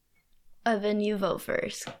 Evan, you vote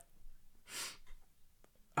first.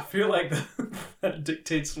 I feel like that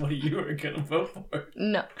dictates what you are going to vote for.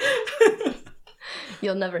 No.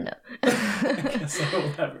 You'll never know. I guess I will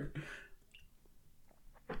never.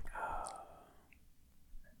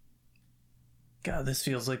 God, this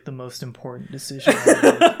feels like the most important decision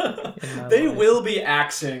ever in my They life. will be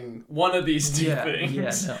axing one of these two things.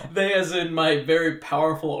 Yeah, no. They as in my very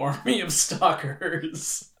powerful army of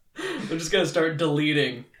stalkers. They're just going to start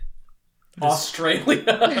deleting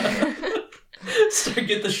Australia. Start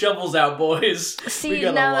get the shovels out, boys. See, we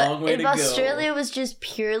got now, a long way if to go. Australia was just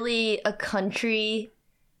purely a country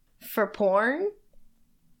for porn,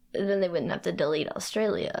 then they wouldn't have to delete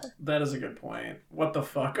Australia. That is a good point. What the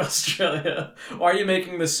fuck, Australia? Why are you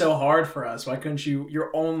making this so hard for us? Why couldn't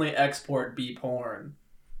your only export be porn?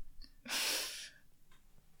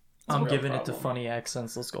 I'm giving it to funny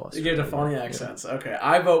accents. Let's go You Australia. give it to funny accents. Okay,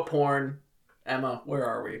 I vote porn. Emma, where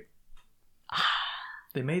are we?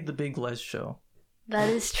 They made the Big Les show. That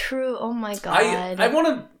is true. Oh my god. I want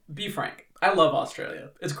to be frank. I love Australia.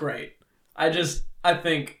 It's great. I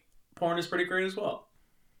think porn is pretty great as well.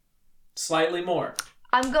 Slightly more.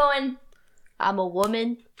 I'm a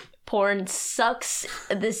woman. Porn sucks.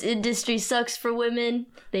 This industry sucks for women.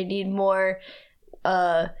 They need more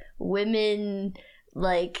women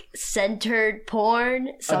like centered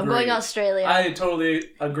porn. So I'm going Agreed. Australia. I totally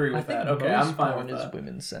agree I with think that. Okay, most I'm fine porn with is that.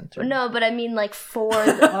 women centered. No, but I mean like for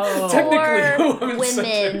Technically, for women's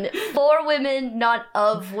women, for women, not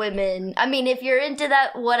of women. I mean, if you're into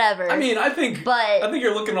that, whatever. I mean, I think but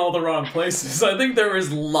you're looking all the wrong places. I think there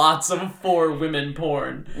is lots of for women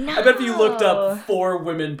porn. I bet if you looked No. up for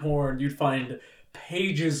women porn, you'd find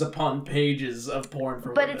pages upon pages of porn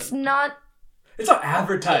for but women. it's not. It's not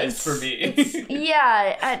advertised for me.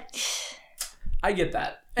 Yeah, I get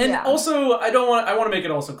that. And Yeah. also, I want to make it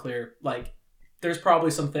also clear, like, there's probably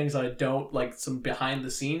some things I don't, like, some behind the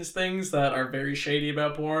scenes things that are very shady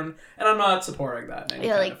about porn, and I'm not supporting that in any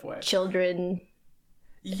yeah, kind like of way. children.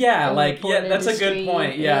 Yeah, in like, the porn that's a good industry,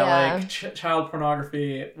 point. Yeah, yeah. like, child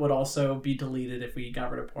pornography would also be deleted if we got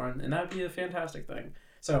rid of porn, and that'd be a fantastic thing.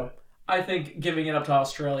 So, I think giving it up to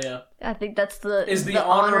Australia I think that's the is the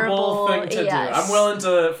honorable thing to yes. do. I'm willing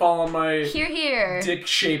to fall on my Here, here.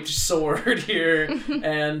 dick-shaped sword here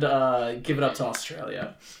and give it up to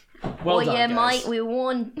Australia. Well done, yeah, guys. mate, we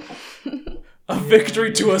won. A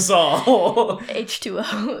victory to us all.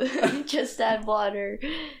 H2O. Just add water.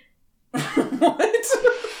 What?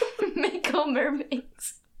 Mako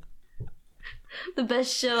Mermaids. The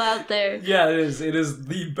best show out there. Yeah, it is. It is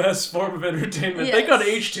the best form of entertainment. Yes. Thank God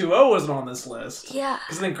H2O wasn't on this list. Yeah.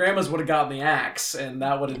 Because then grandmas would have gotten the axe, and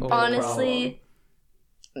that would have been Honestly,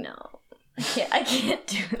 no. I can't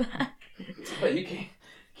do that. a problem. But you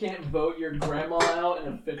can't vote your grandma out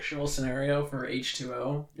in a fictional scenario for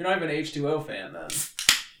H2O. You're not even an H2O fan, then.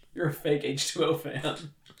 You're a fake H2O fan.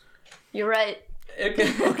 You're right.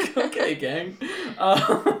 Okay, gang.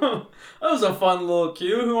 That was a fun little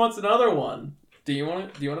cue. Who wants another one? Do you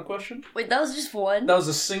want a question? Wait, that was just one? That was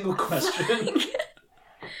a single question.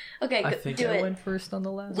 Okay, I think do I it. went first on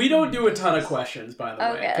the last. We don't do a ton of questions, by the way,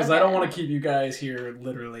 Okay, because I don't okay. want to keep you guys here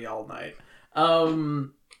literally all night.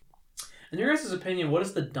 In your guys' opinion, what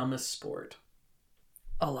is the dumbest sport?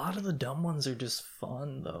 A lot of the dumb ones are just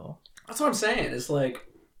fun, though. That's what I'm saying. It's like,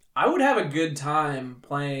 I would have a good time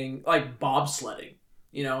playing, like, bobsledding,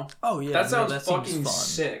 you know? Oh yeah, that sounds seems fucking fun.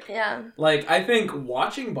 sick. Yeah. Like, I think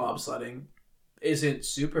watching bobsledding isn't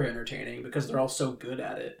super entertaining because they're all so good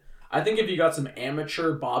at it. I think if you got some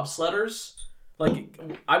amateur bobsledders, like,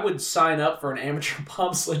 I would sign up for an amateur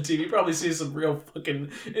bobsled team. You probably see some real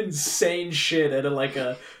fucking insane shit at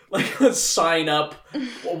a sign up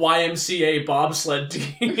YMCA bobsled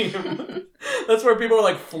team. That's where people are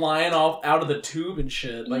like flying off out of the tube and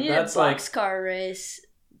shit. Like, you need that's a like boxcar race.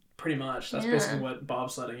 pretty much. That's Yeah. basically what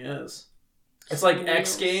bobsledding is. It's like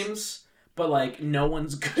X Wheels. Games, but like no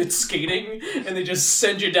one's good at skating, and they just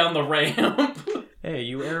send you down the ramp. Hey,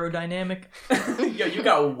 you aerodynamic? Yo, you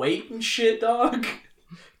got weight and shit, dog.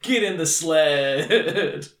 Get in the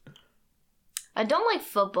sled. I don't like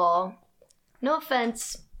football. No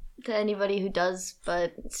offense to anybody who does,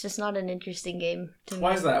 but it's just not an interesting game to me.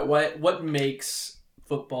 Why is that? What makes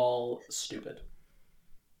football stupid?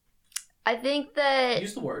 I think that...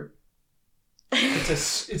 Use the word.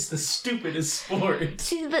 It's the stupidest sport.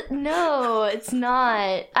 Jeez, but no, it's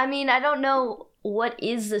not. I mean, I don't know what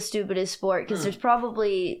is the stupidest sport, because there's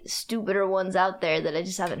probably stupider ones out there that I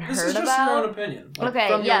just haven't This heard is just about. your own opinion. Like, Okay,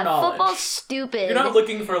 from yeah, your knowledge. football's stupid. You're not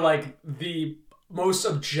looking for like the most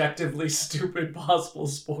objectively stupid possible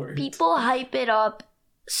sport. People hype it up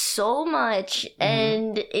so much, Mm-hmm.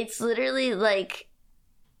 and it's literally like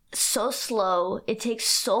so slow. It takes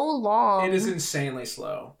so long. It is insanely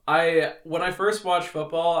slow. When I first watched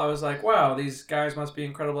football, I was like, wow, these guys must be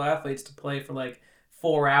incredible athletes to play for like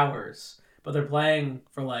 4 hours. But they're playing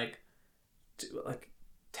for like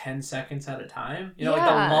 10 seconds at a time. You know, like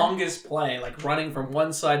Yeah. the longest play, like running from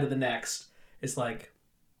one side to the next, is like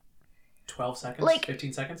 12 seconds, Like-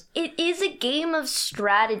 15 seconds. It is a game of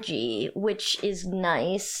strategy, which is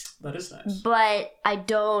nice, That is nice. but I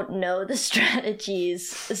don't know the strategies,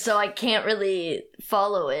 so I can't really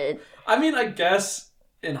follow it. I mean, I guess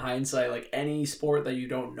in hindsight, like any sport that you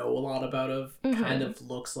don't know a lot about Mhm. kind of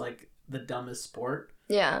looks like the dumbest sport.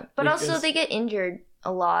 Yeah, but also Because- they get injured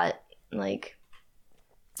a lot. Like,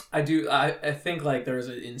 I think like there's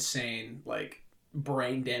an insane like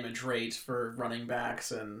brain damage rate for running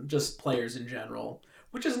backs and just players in general,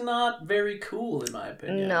 which is not very cool in my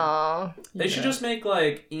opinion. no. They should Yeah. just make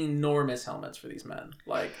like enormous helmets for these men.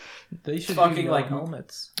 Like They should fucking, do like,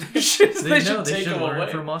 helmets. they should They take should them learn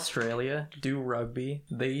away. from Australia, do rugby.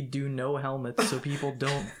 They do no helmets, so people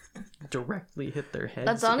don't directly hit their heads.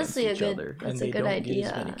 That's honestly against a each good- other, that's and a they good don't get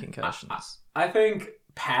as idea. many concussions. I think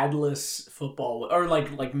padless football or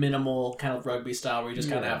like minimal kind of rugby style where you just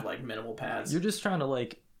kind of Yeah. have like minimal pads. You're just trying to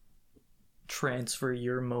like transfer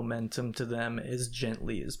your momentum to them as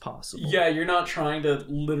gently as possible. Yeah, you're not trying to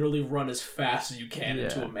literally run as fast as you can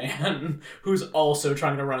into a man who's also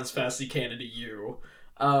trying to run as fast as he can into you.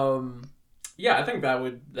 Yeah, I think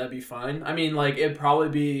that'd be fine. I mean, like, it'd probably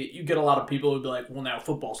be, you get a lot of people who'd be like, well, now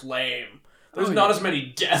football's lame. There's not as many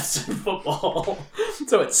deaths in football,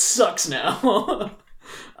 so it sucks now.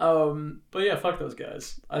 But yeah, fuck those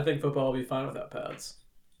guys. I think football will be fine without pads.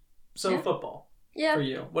 So football. Yeah. For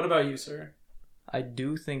you. What about you, sir? I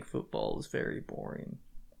do think football is very boring.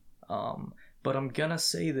 But I'm gonna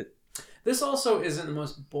say that This also isn't the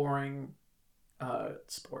most boring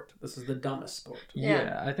sport. This is the dumbest sport.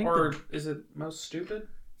 I think Or is it most stupid?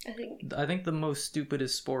 I think the most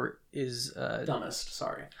stupidest sport is Dumbest,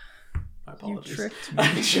 sorry. My you apologies. tricked me.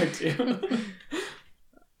 I tricked you.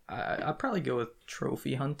 I'd probably go with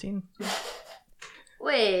trophy hunting.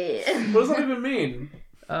 Wait. What does that even mean?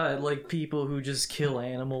 Like people who just kill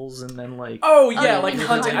animals and then like Oh yeah, you like mean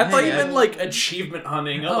hunting. I thought you hunting. meant like achievement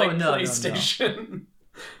hunting on Oh, like no, PlayStation.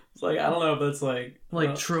 It's like, I don't know if that's like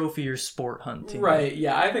trophy or sport hunting. right.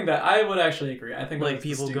 Yeah, I think that I would actually agree. I think Like that's the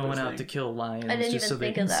people going stupidest out thing. to kill lions I didn't just so even they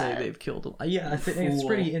think can of say that. they've killed a Yeah, I think it's Fool.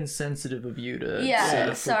 pretty insensitive of you to Yeah, say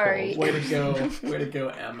that sorry. football Way is to go. Way to go,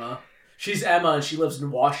 Emma. She's Emma and she lives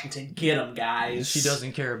in Washington. Get 'em, guys. She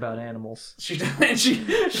doesn't care about animals. She has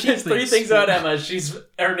three thinks things about Emma.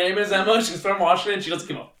 Her name is Emma. She's from Washington. She doesn't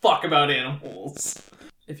give a fuck about animals.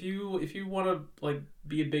 If you want to like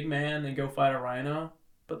be a big man and go fight a rhino,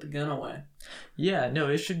 put the gun away. Yeah, no,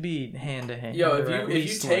 it should be hand to hand. Yo, or if at you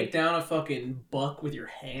least, take like, down a fucking buck with your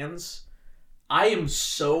hands, I am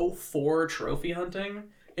so for trophy hunting.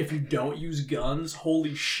 If you don't use guns,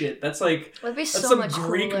 holy shit, that's like That'd be that's so some much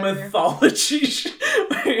Greek cooler. mythology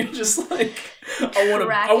where you're just like, I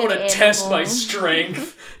Track want an to test my animal.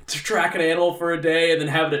 strength to track an animal for a day and then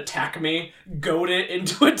have it attack me, goad it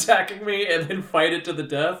into attacking me, and then fight it to the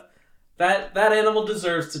death. That animal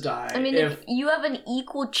deserves to die. I mean, if you have an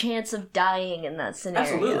equal chance of dying in that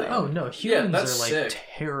scenario. Absolutely. Oh no, humans that's are like sick.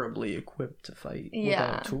 terribly equipped to fight Yeah.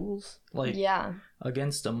 without tools. Like Yeah.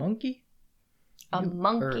 against a monkey? A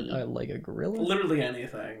monkey. Or like a gorilla? literally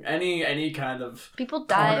anything, any kind of People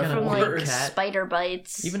die Carnivore from like cat. spider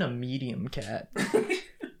bites. Even a medium cat.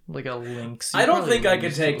 Like a lynx. I don't Probably think I could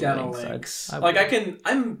lose to take a down a I'd- lynx. I Like would.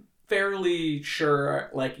 I'm fairly sure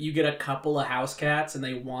like you get a couple of house cats and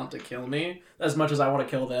they want to kill me as much as I want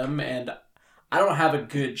to kill them, and I don't have a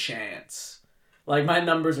good chance. Like my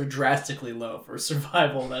numbers are drastically low for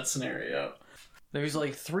survival in that scenario. There's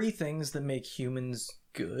like 3 things that make humans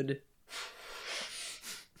good.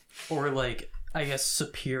 Or like, I guess,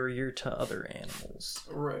 superior to other animals.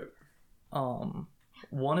 Right.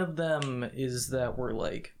 One of them is that we're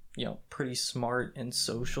like, you know, pretty smart and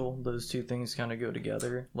social. Those 2 things kind of go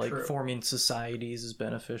together. Like True. forming societies is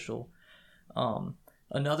beneficial.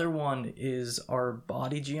 Another one is our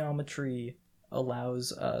body geometry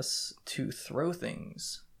allows us to throw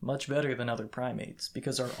things much better than other primates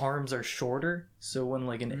because our arms are shorter. So when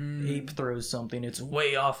like an ape throws something, it's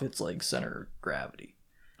way off its like center of gravity.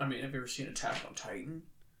 I mean, have you ever seen Attack on Titan?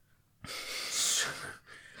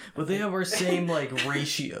 But they have our same like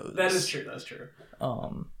ratios. That is true. That's true.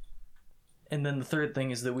 And then the third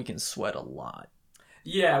thing is that we can sweat a lot.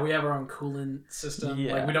 Yeah, we have our own coolant system.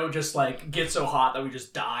 Yeah. Like we don't just like get so hot that we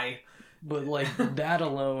just die. But like that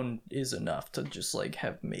alone is enough to just like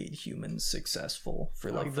have made humans successful for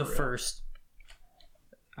like for the real. first,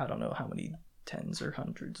 I don't know how many tens or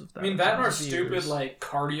hundreds of I thousands. mean, that and our of stupid years. like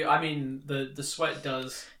cardio. I mean, the sweat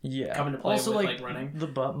does. Yeah. come into play also, with, like running. the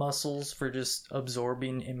butt muscles for just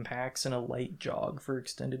absorbing impacts in a light jog for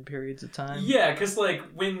extended periods of time. Yeah, because like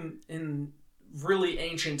when in really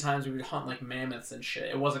ancient times we would hunt like mammoths and shit.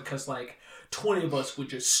 It wasn't because like 20 of us would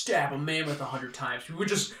just stab a mammoth 100 times. We would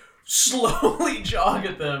just slowly jog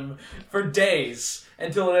at them for days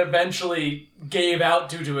until it eventually gave out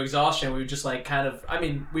due to exhaustion. We would just like kind of, I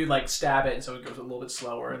mean, we'd like stab it and so it goes a little bit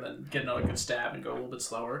slower and then get another good stab and go a little bit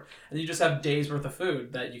slower. And you just have days worth of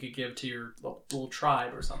food that you could give to your little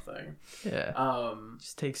tribe or something. Yeah.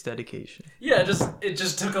 Just takes dedication. Yeah, it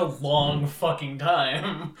just took a long fucking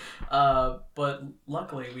time, but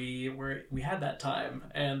luckily we had that time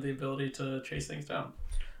and the ability to chase things down.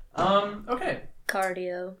 Okay,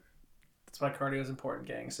 Cardio. that's why cardio is important,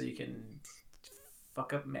 gang. So you can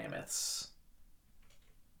fuck up mammoths.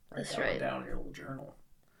 Write That's that one right. down in your little journal.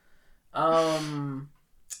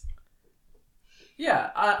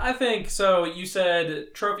 Yeah, I think so. You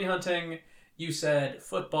said trophy hunting. You said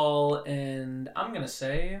football, and I'm gonna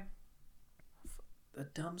say a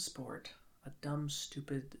dumb sport. A dumb,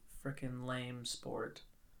 stupid, frickin' lame sport.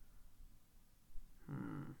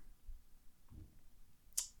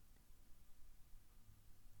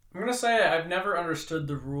 I'm gonna say I've never understood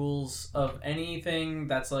the rules of anything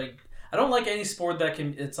that's like... I don't like any sport that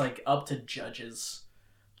it's like up to judges.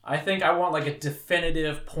 I think I want like a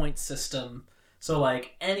definitive point system. So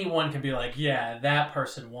like anyone can be like, yeah, that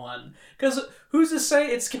person won. Because who's to say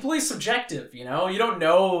it's completely subjective, you know? You don't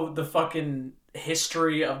know the fucking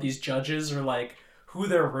history of these judges or like who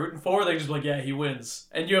they're rooting for. They just be like, yeah, he wins.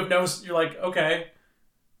 And you have no... You're like, okay.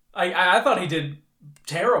 I thought he did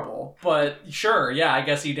terrible, but sure, yeah, I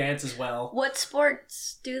guess he dances well. What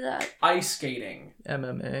sports do that? Ice skating.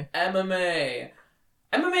 MMA. MMA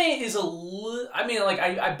is I mean, like,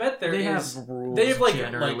 I bet They is... have rules They have, like,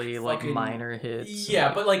 generally, like fucking... minor hits.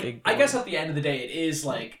 Yeah, but, like, big I guess blows. at the end of the day, it is,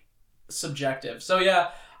 like, subjective. So, yeah,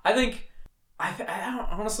 I think... I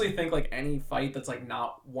don't honestly think, like, any fight that's, like,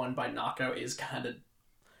 not won by knockout is kind of...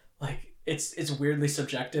 Like, it's weirdly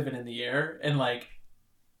subjective and in the air, and, like...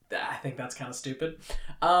 I think that's kind of stupid.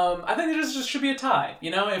 I think there just should be a tie.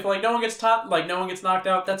 You know, if like no one gets knocked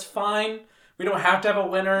out, that's fine. We don't have to have a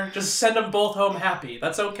winner. Just send them both home happy.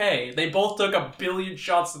 That's okay. They both took 1 billion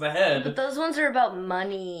shots to the head. But those ones are about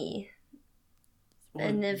money. Well,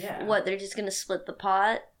 And if yeah. they're just gonna split the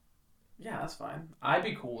pot? Yeah, that's fine. I'd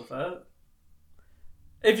be cool with that.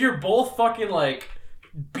 If you're both fucking like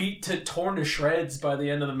torn to shreds by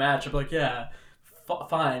the end of the match, I'm like, yeah.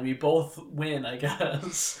 Fine, we both win, I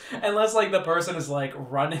guess. Unless, like, the person is, like,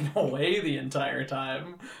 running away the entire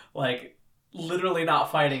time. Like, literally not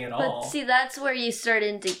fighting at all. But see, that's where you start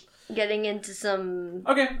getting into some...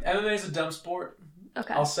 Okay, MMA is a dumb sport.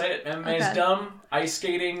 Okay. I'll say it. MMA is Okay. dumb. Ice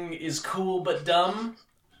skating is cool, but dumb.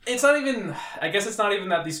 It's not even... I guess it's not even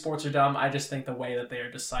that these sports are dumb. I just think the way that they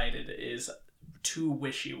are decided is too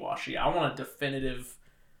wishy-washy. I want a definitive...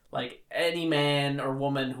 Like, any man or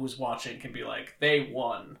woman who's watching can be like, they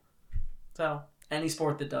won. So, any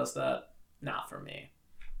sport that does that, not for me.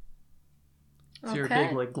 So you're a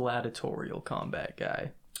big, like, gladiatorial combat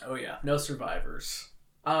guy. Oh yeah, no survivors.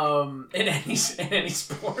 In any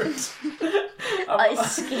sport.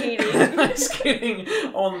 Ice skating. Ice skating.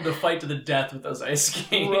 I want them to fight to the death with those ice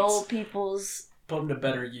skates. Roll people's... Put them to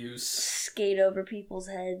better use. Skate over people's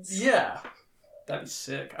heads. Yeah. That'd be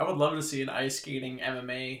sick. I would love to see an ice skating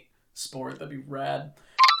MMA sport. That'd be rad.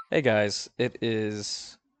 Hey guys, it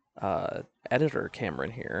is editor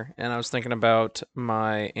Cameron here, and I was thinking about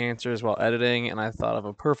my answers while editing, and I thought of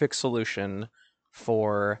a perfect solution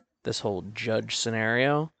for this whole judge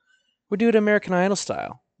scenario. We do it American Idol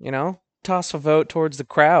style, you know? Toss a vote towards the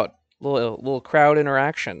crowd. Little crowd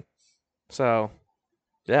interaction. So,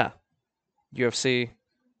 yeah. UFC,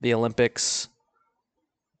 the Olympics,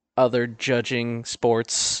 other judging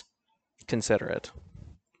sports, consider it.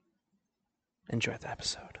 Enjoy the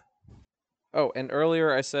episode. Oh, and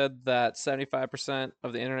earlier I said that 75%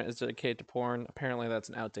 of the internet is dedicated to porn. Apparently that's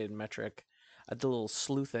an outdated metric. I did a little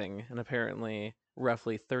sleuthing, and apparently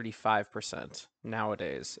roughly 35%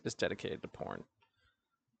 nowadays is dedicated to porn.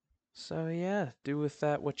 So yeah, do with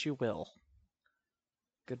that what you will.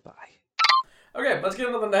 Goodbye. Okay, let's get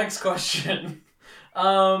into the next question.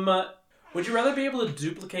 Would you rather be able to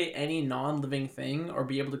duplicate any non-living thing or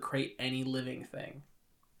be able to create any living thing?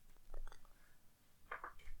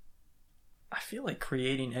 I feel like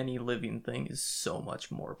creating any living thing is so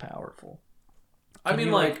much more powerful. I Can mean,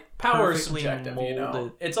 you, like, power is perfectly subjective, you know?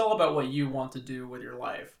 mold It's all about what you want to do with your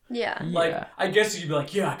life. Yeah. Like, Yeah. I guess you'd be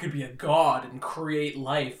like, yeah, I could be a god and create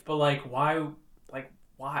life, but, like, why? Like,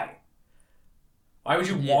 why? Why would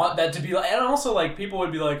you want that to be like... And also, like, people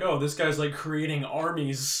would be like, oh, this guy's, like, creating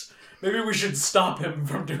armies. Maybe we should stop him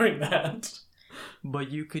from doing that.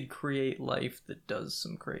 But you could create life that does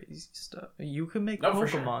some crazy stuff. You could make No, for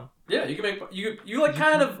Pokemon. sure. Yeah, you can make... You like,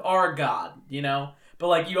 kind of are a god, you know? But,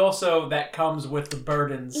 like, you also... That comes with the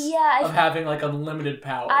burdens Yeah, of having, like, unlimited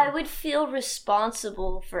power. I would feel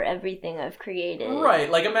responsible for everything I've created. Right,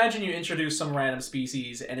 like imagine you introduce some random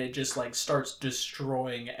species and it just like starts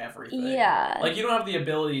destroying everything. Yeah. Like you don't have the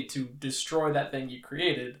ability to destroy that thing you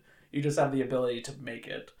created, you just have the ability to make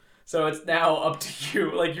it. So it's now up to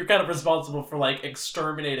you, like you're kind of responsible for like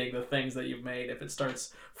exterminating the things that you've made if it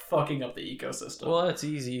starts fucking up the ecosystem. Well, that's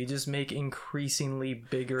easy. You just make increasingly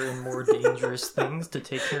bigger and more dangerous things to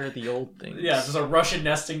take care of the old things. Yeah, it's just a Russian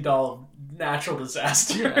nesting doll of natural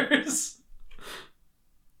disasters.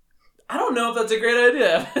 I don't know if that's a great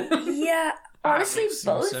idea. Yeah, honestly, Seems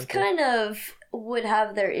both simple. kind of would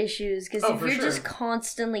have their issues because Oh, if for you're sure. just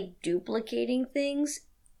constantly duplicating things,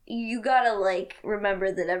 you gotta like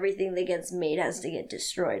remember that everything that gets made has to get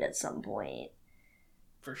destroyed at some point.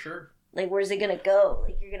 For sure. Like, where's it gonna go?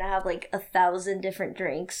 Like, you're gonna have like 1,000 different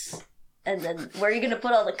drinks. And then where are you gonna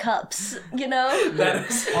put all the cups? You know? That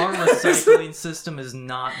is Our recycling system is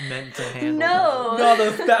not meant to handle No. not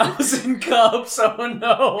 1,000 cups. Oh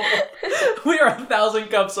no, we are 1,000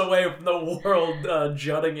 cups away from the world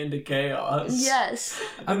jutting into chaos. Yes.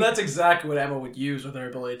 And that's exactly what Emma would use with her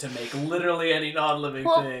ability to make literally any non-living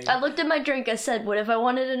Well, thing. I looked at my drink. I said, "What if I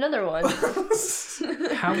wanted another one?"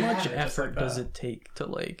 that. How much just effort like does that. it take to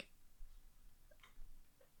like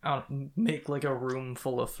make like a room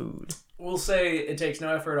full of food? We'll say it takes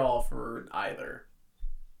no effort at all for either,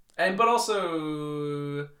 but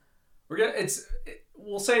also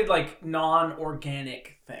we'll say like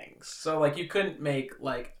non-organic things. So like you couldn't make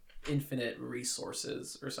like infinite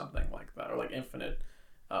resources or something like that, or like infinite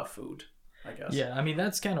food, I guess. Yeah, I mean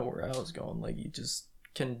that's kind of where I was going. Like you just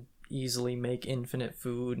can easily make infinite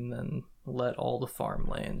food and then let all the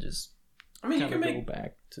farmland just I mean, you kind can of make go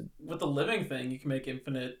back to. with the living thing. You can make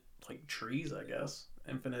infinite like trees, I guess.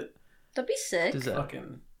 Infinite That'd be sick. Does that?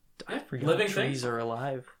 fucking I forgot living trees things. are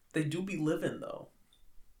alive. They do be living though.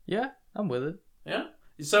 Yeah, I'm with it. Yeah.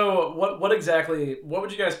 So what would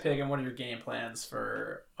you guys pick, and what are your game plans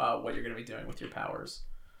for what you're going to be doing with your powers?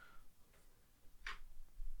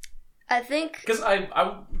 I think. Because I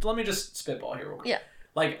let me just spitball here real quick. Yeah.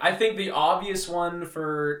 Like I think the obvious one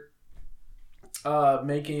for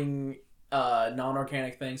making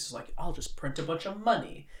non-organic things is like I'll just print a bunch of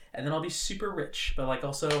money and then I'll be super rich. But like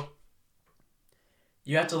also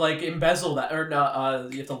you have to like embezzle that, or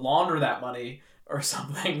you have to launder that money or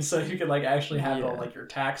something so you can like actually have it on Yeah. like your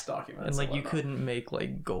tax documents. And like you whatnot. couldn't make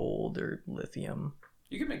like gold or lithium.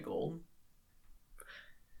 You can make gold.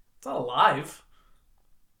 It's not alive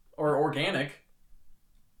or organic.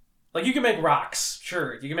 Like you can make rocks.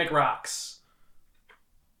 Sure, you can make rocks.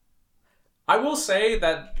 I will say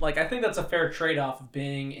that like I think that's a fair trade-off of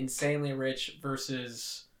being insanely rich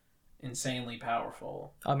versus insanely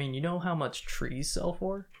powerful. I mean, you know how much trees sell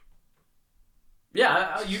for?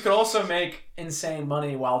 Yeah, you could also make insane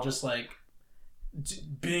money while just like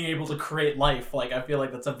being able to create life. Like I feel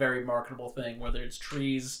like that's a very marketable thing, whether it's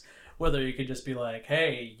trees, whether you could just be like,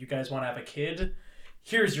 hey, you guys want to have a kid?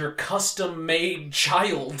 Here's your custom-made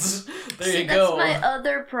child. There you go. That's my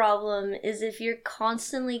other problem, is if you're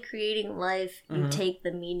constantly creating life, you Mhm. take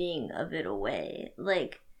the meaning of it away.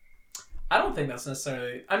 Like, I don't think that's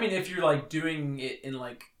necessarily... I mean, if you're like doing it in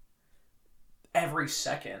like every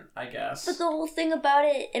second, I guess. but the whole thing about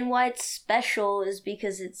it and why it's special is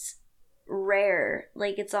because it's rare.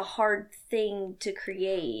 Like, it's a hard thing to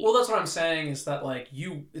create. Well, that's what I'm saying is that like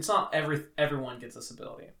it's not everyone gets this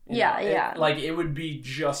ability. you Yeah, know? yeah. Like it would be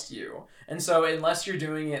just you, and so unless you're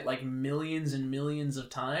doing it like millions and millions of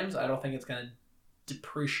times, I don't think it's gonna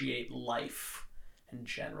depreciate life in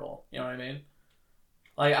general. You know what I mean?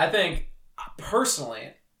 Like I think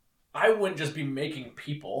personally, I wouldn't just be making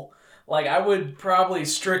people. Like, I would probably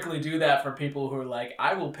strictly do that for people who are like,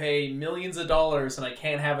 I will pay millions of dollars and I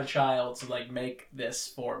can't have a child to, like, make this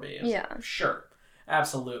for me. It's Yeah. like, sure.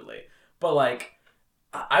 Absolutely. But, like,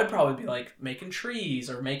 I'd probably be, like, making trees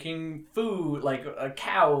or making food, like,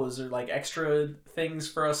 cows or, like, extra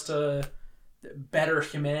things for us to better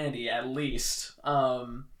humanity, at least.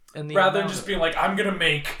 And the Rather than amount just of- being like, I'm gonna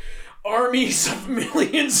make armies of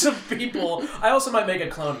millions of people. I also might make a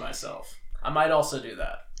clone of myself. I might also do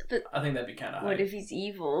that. But I think that'd be kind of what hype. if he's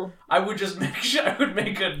evil? I would just make sure I would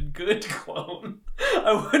make a good clone.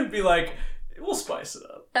 I wouldn't be like, we'll spice it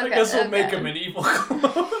up. I Okay, guess we'll make okay. him an evil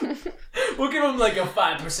clone. We'll give him like a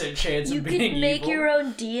 5% chance You of could being make evil. your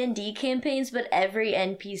own D&D campaigns, but every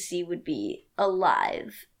NPC would be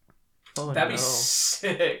alive. Oh, That'd no. be sick.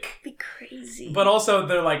 That'd be crazy. But also,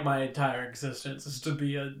 they're like my entire existence is to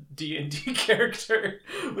be a D&D character,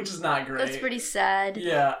 which is not great. that's pretty sad.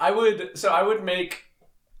 Yeah, I would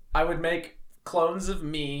make clones of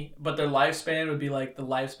me, but their lifespan would be like the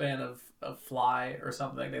lifespan of Fly or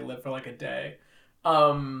something. They live for like a day.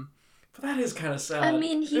 But that is kind of sad. I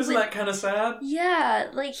mean, isn't that kind of sad? Yeah,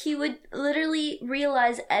 like he would literally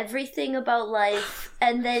realize everything about life,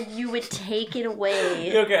 and then you would take it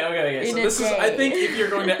away. Okay. So In a this is, I day. think, if you're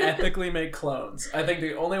going to ethically make clones, I think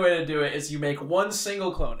the only way to do it is you make one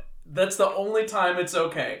single clone. That's the only time it's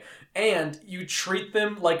okay, and you treat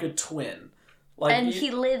them like a twin. Like And you-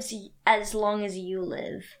 he lives as long as you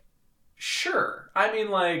live. Sure. I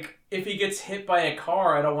mean, like, if he gets hit by a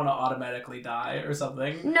car, I don't want to automatically die or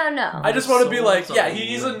something. No. I just want to be So like, it's yeah, a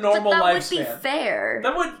he's a link. normal but that lifespan. would be fair.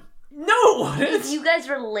 That would... No! If It's... you guys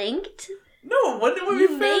were linked, No, what would You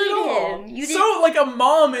be fair at made all? him. You So, like, a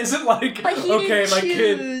mom isn't like, But he okay, didn't my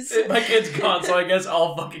choose." kid's gone, so I guess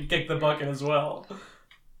I'll fucking kick the bucket as well.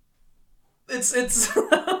 It's...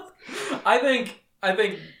 I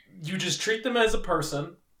think you just treat them as a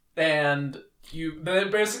person, and you're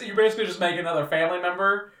basically just make another family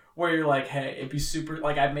member where you're like, hey, it'd be super,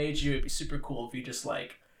 like, I made you, it'd be super cool if you just,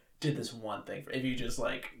 like, did this one thing. If you just,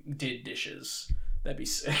 like, did dishes. That'd be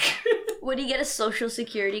sick. Would he get a social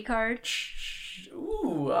security card?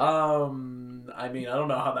 Ooh, I mean, I don't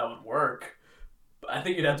know how that would work. I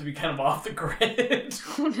think you'd have to be kind of off the grid.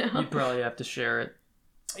 Oh no. You'd probably have to share it.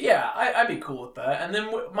 Yeah, I'd be cool with that. And then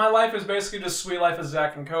my life is basically just Sweet Life of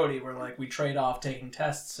Zach and Cody, where, like, we trade off taking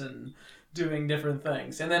tests and doing different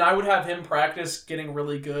things. And then I would have him practice getting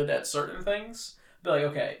really good at certain things. Be like,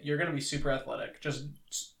 okay, you're going to be super athletic. Just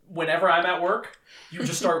whenever I'm at work, you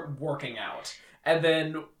just start working out. And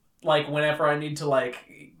then, like, whenever I need to,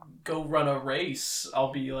 like, go run a race,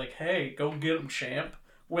 I'll be like, hey, go get him, champ.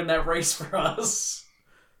 Win that race for us.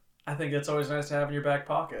 I think that's always nice to have in your back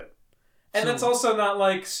pocket. And that's also not,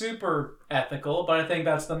 like, super ethical, but I think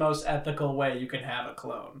that's the most ethical way you can have a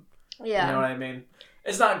clone. Yeah. You know what I mean?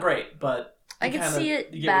 It's not great, but I can see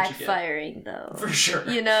it backfiring, though. For sure.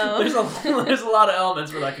 You know? There's a lot of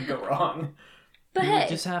elements where that could go wrong. But You hey,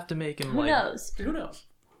 just have to make him, who like... knows? Who knows?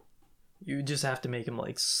 You just have to make him,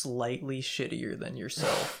 like, slightly shittier than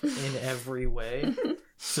yourself in every way.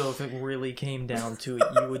 So if it really came down to it,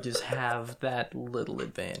 you would just have that little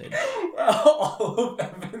advantage. All of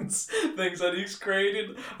Evan's things that he's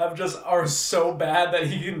created are so bad that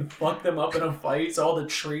he can fuck them up in a fight. So all the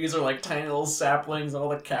trees are like tiny little saplings, all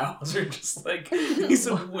the cows are just like these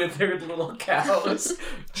withered little cows,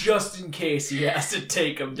 just in case he has to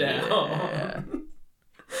take them down. Yeah.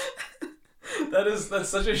 That's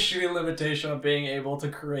such a shitty limitation of being able to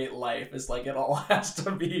create life. Is like it all has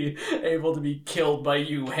to be able to be killed by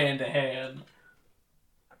you hand to hand.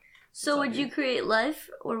 So would you create life,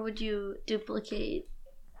 or would you duplicate?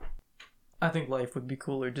 I think life would be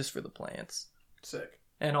cooler just for the plants. Sick.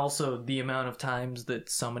 And also the amount of times that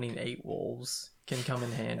summoning 8 wolves can come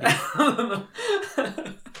in handy.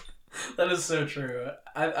 That is so true.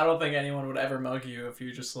 I don't think anyone would ever mug you if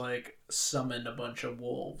you just like summoned a bunch of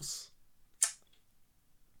wolves.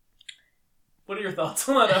 What are your thoughts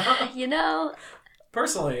on that? You know,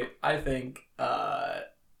 Personally, I think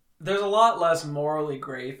there's a lot less morally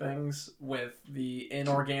gray things with the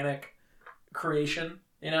inorganic creation,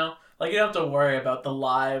 you know? Like, you don't have to worry about the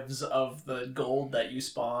lives of the gold that you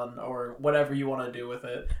spawn or whatever you want to do with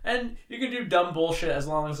it. And you can do dumb bullshit as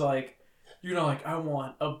long as, like, you're not like, I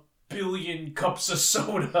want a billion cups of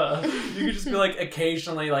soda. You could just be like,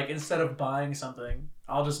 occasionally, like, instead of buying something,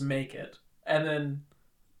 I'll just make it. And then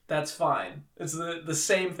that's fine. It's the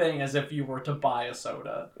same thing as if you were to buy a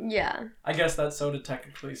soda. yeah. I guess that soda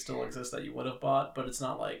technically still exists that you would have bought, but it's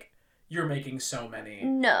not like you're making so many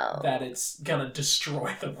No. that it's gonna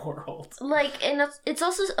destroy the world. Like, and it's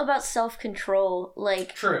also about self-control.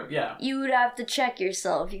 Like, True, yeah. you would have to check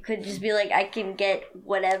yourself. You could just be like, I can get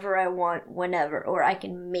whatever I want whenever, or I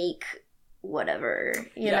can make whatever,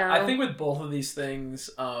 you know? I think with both of these things,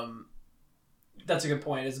 that's a good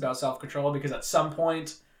point. It's about self-control because at some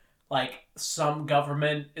point, like, some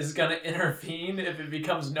government is gonna intervene if it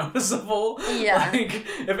becomes noticeable. Yeah. Like,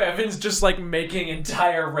 if Evan's just, like, making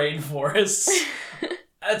entire rainforests,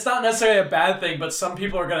 it's not necessarily a bad thing, but some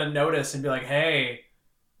people are gonna notice and be like, hey,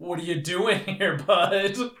 what are you doing here,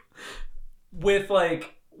 bud? With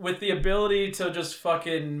the ability to just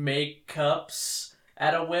fucking make cups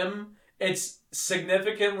at a whim, it's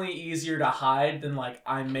significantly easier to hide than, like,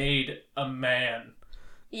 I made a man.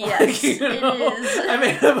 Yes, Like, you know, it is. I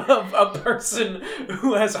mean, a person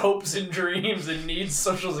who has hopes and dreams and needs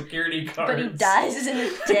social security cards. But he dies in a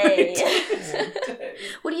day.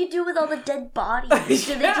 What do you do with all the dead bodies?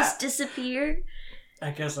 Do they Yeah. just disappear?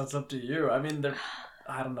 I guess that's up to you. I mean,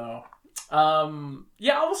 I don't know.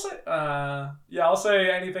 I'll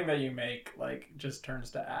say anything that you make, like, just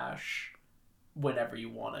turns to ash whenever you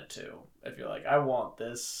want it to. If you're like, I want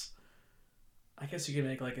this. I guess you can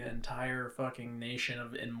make, like, an entire fucking nation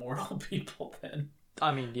of immortal people then.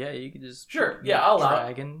 I mean, yeah, you could just... Sure, make yeah, I'll allow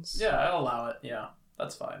it. dragons. Yeah, I'll allow it. Yeah,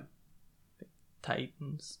 that's fine.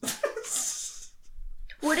 Titans.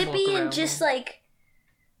 Would it Walk be in around just them. like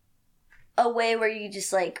a way where you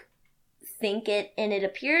just like think it and it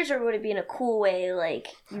appears, or would it be in a cool way, like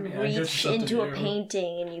you mean, I guess reach it's up to into a you.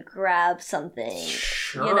 painting and you grab something?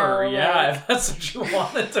 Sure, You know, yeah, like- if that's what you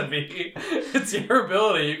want it to be. It's your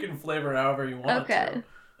ability. You can flavor it however you want Okay. to.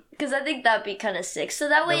 Because I think that'd be kind of sick. So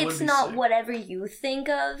that way That would it's be not sick. whatever you think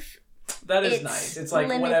of. That is It's nice. It's like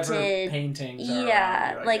whatever limited. paintings are Yeah,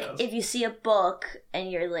 around you, I like guess. if you see a book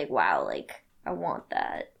and you're like, wow, like I want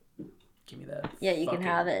that. Give me that Yeah, you can fucking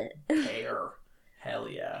have it. pear. Hell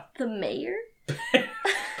yeah. The mayor?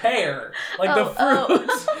 Pear. Like the fruit.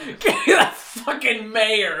 Oh. Give me that fucking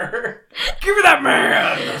mayor. Give me that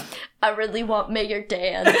man. I really want Mayor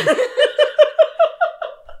Dan.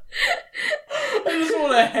 I just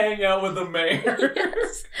want to hang out with the mayor.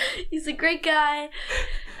 Yes. He's a great guy.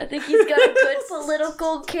 I think he's got a good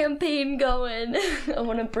political campaign going. I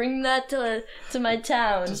want to bring that to my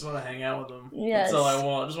town. Just want to hang out with him. Yes. That's all I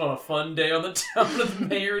want. Just want a fun day on the town with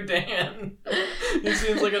Mayor Dan. He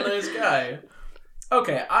seems like a nice guy.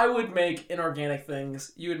 Okay, I would make inorganic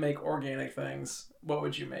things. You would make organic things. What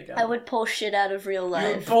would you make out of I would pull shit out of real You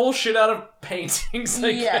would life. pull shit out of paintings, I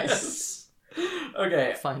Yes. guess.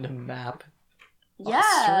 Okay, Find a map. Yeah.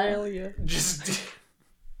 Australia. just...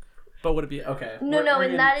 But would it be... Okay. No, we're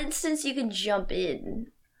in gonna- that instance, you can jump in.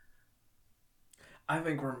 I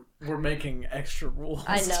think we're making extra rules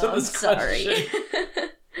I to know, I'm this sorry. question.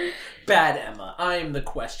 Bad Emma. I'm the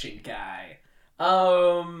question guy.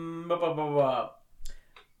 Blah, blah, blah, blah.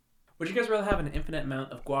 Would you guys rather have an infinite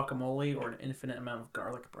amount of guacamole or an infinite amount of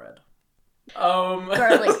garlic bread?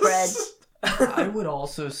 Garlic bread. I would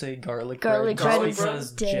also say garlic bread. Garlic bread just is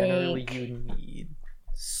because dank. generally you need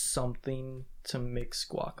something to mix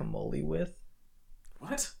guacamole with.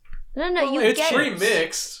 What? No, you It's get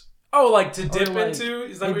pre-mixed. Oh, like to Or, dip like, into?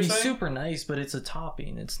 Is that It'd what be you're saying? super nice, but it's a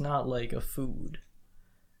topping. It's not like a food.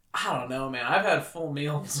 I don't know, man. I've had full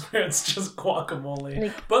meals where it's just guacamole.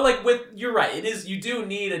 Like- But like you're right. It is. You do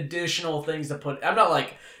need additional things to put. I'm not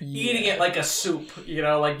like eating it like a soup. You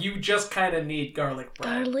know, like you just kind of need garlic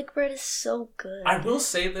bread. Garlic bread is so good. I will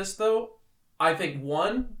say this though. I think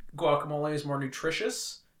one, guacamole is more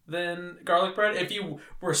nutritious than garlic bread. If you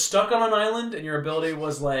were stuck on an island and your ability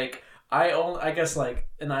was like, I guess like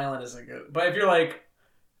an island isn't good. But if you're like,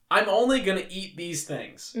 I'm only gonna eat these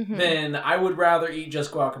things, Mhm. then I would rather eat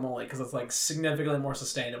just guacamole because it's like significantly more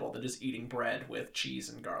sustainable than just eating bread with cheese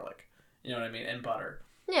and garlic. You know what I mean? And butter.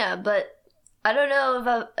 Yeah, but I don't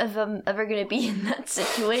know if I'm ever gonna be in that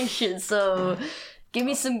situation. So give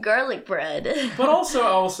me some garlic bread. But also,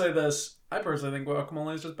 I will say this: I personally think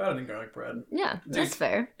guacamole is just better than garlic bread. Yeah, that's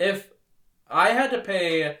fair. If I had to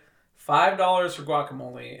pay $5 for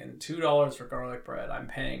guacamole and $2 for garlic bread, I'm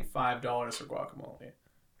paying $5 for guacamole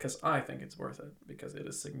because I think it's worth it because it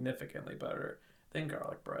is significantly better than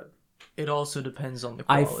garlic bread. It also depends on the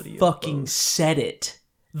quality. said it.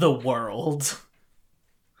 The world.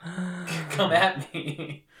 Come at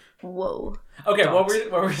me. Whoa. Okay, what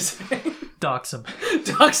Dogs. were you saying? Dox him.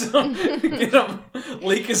 Dox him. Get him.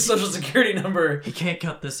 Leak his social security number. He can't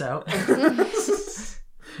cut this out.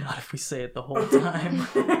 Not if we say it the whole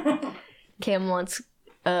time. Cam wants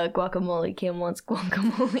guacamole. Cam wants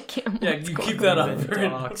guacamole. Cam wants Yeah, you keep that up Been for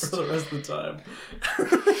doxed. the rest of the time.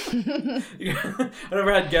 I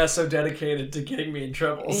never had guests so dedicated to getting me in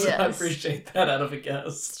trouble, so I Yes. appreciate that out of a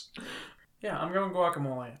guest. Yeah, I'm going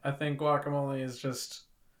guacamole. I think guacamole is just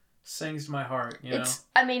sings to my heart, you know?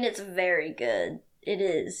 It's very good. It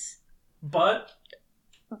is. But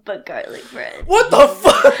But garlic bread. what the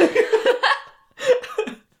fuck?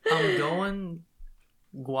 I'm going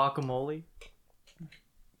guacamole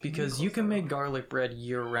because you can make garlic bread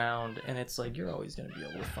year round, and it's like you're always gonna be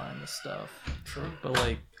able to find the stuff. True. But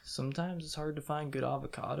like sometimes it's hard to find good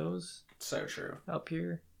avocados So true. up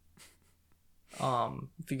here.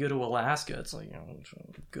 If you go to Alaska, it's like,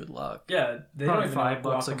 good luck. Yeah, they Probably don't even have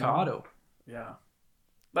 $5 a guacamole. cotto. Yeah,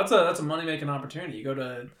 that's a money making opportunity. You go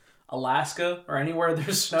to Alaska or anywhere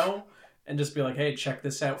there's snow, and just be like, "Hey, check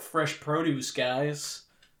this out, fresh produce, guys."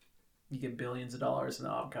 You get billions of dollars in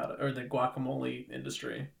the avocado or the guacamole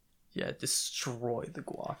industry. Yeah, destroy the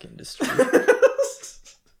guac industry.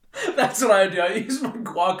 That's what I do. I use my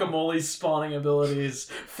guacamole spawning abilities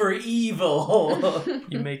for evil.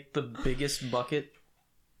 You make the biggest bucket.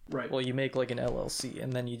 Right. Well, you make like an LLC,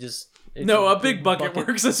 and then you just No, a big bucket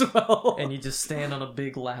works as well. and you just stand on a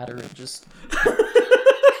big ladder and just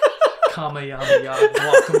Kamehameha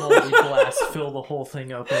guacamole blast, fill the whole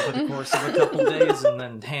thing up over the course of a couple days, and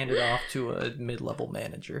then hand it off to a mid-level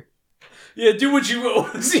manager. Yeah, do what you will.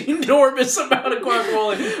 It's an enormous amount of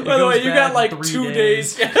guacamole. By the goes way, you bad got in like 3 2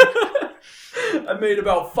 days. I made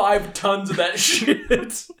about 5 tons of that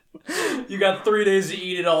shit. You got 3 days to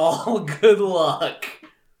eat it all. Good luck.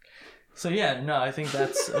 So yeah, no, I think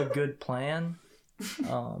that's a good plan.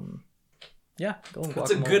 Yeah, go with guacamole.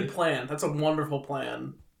 That's a good plan. That's a wonderful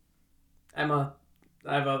plan. Emma,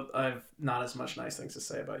 I've not as much nice things to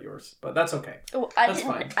say about yours, but that's okay. Oh, That's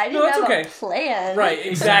fine. I didn't No, that's have okay. a plan. Right,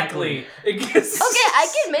 exactly. Okay, I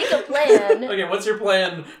can make a plan. Okay, what's your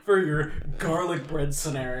plan for your garlic bread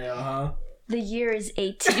scenario, huh? The year is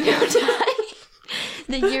 1809.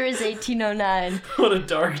 The year is 1809. What a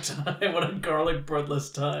dark time. What a garlic breadless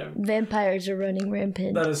time. Vampires are running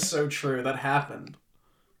rampant. That is so true. That happened.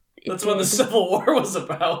 It That's what the did. Civil War was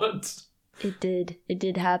about. It did. It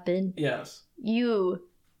did happen. Yes. You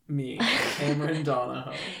Me, Cameron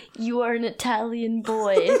Donahoe. You are an Italian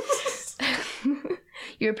boy.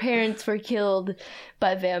 Your parents were killed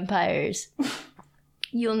by vampires.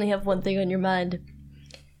 You only have one thing on your mind.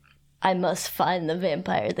 I must find the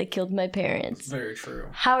vampire that killed my parents. Very true.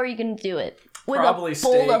 How are you gonna do it? With Probably a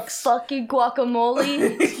bowl of steaks. fucking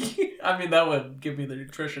guacamole? I mean, that would give me the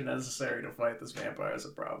nutrition necessary to fight this vampire, so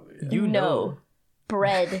probably. Yeah. You know. No.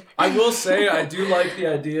 Bread. I will say, I do like the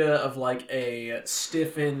idea of like a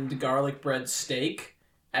stiffened garlic bread steak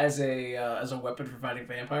as a weapon for fighting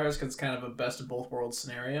vampires, because it's kind of a best of both worlds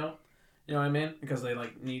scenario. You know what I mean? Because they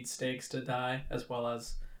like need steaks to die, as well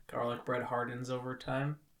as garlic bread hardens over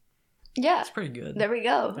time. Yeah. That's pretty good. There we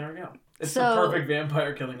go. There we go. It's So- the perfect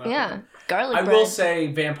vampire killing weapon. Yeah. Garlic I bread. will say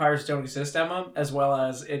vampires don't exist, Emma, as well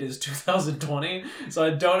as it is 2020, so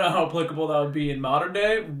I don't know how applicable that would be in modern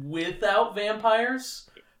day without vampires,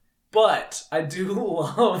 but I do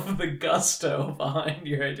love the gusto behind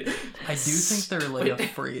your idea. I do think they're like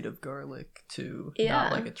afraid of garlic too, Yeah.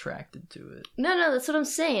 not like attracted to it. No, that's what I'm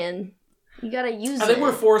saying. You gotta use I think it.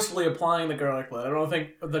 we're forcefully applying the garlic bread. I don't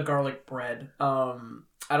think the garlic bread.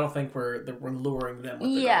 I don't think we're luring them with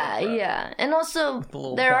the garlic bread. Yeah. And also, The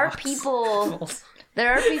little there box. are people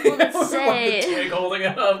that With say... the twig holding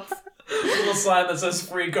it up, little sign that says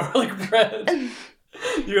 "free garlic bread."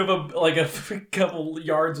 You have a couple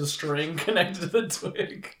yards of string connected to the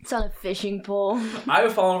twig. It's on a fishing pole. I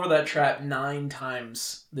have fallen for that trap 9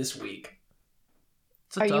 times this week.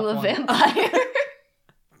 It's a Are you tough a one. vampire?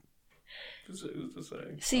 Who's to say?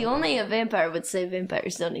 See, only a vampire would say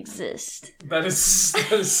vampires don't exist. That is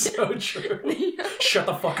so true. Shut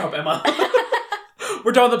the fuck up, Emma.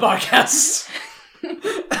 We're done with the podcast.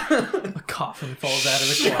 A coffin falls out of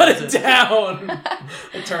the Shut closet. it down.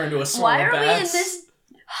 I turn into a swarm Why of are we in bats. this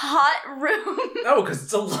hot room? No, because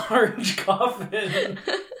it's a large coffin.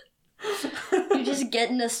 You're just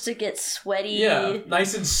getting us to get sweaty. Yeah,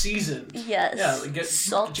 nice and seasoned. Yes. Yeah, like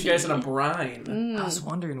get you guys in a brine. I was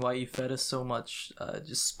wondering why you fed us so much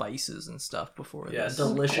just spices and stuff before Yeah, this.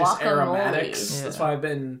 delicious Guacamole. aromatics. Yeah. That's why I've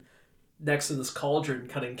been next to this cauldron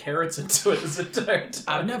cutting carrots into it this entire time.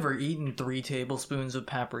 I've never eaten 3 tablespoons of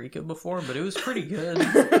paprika before, but it was pretty good.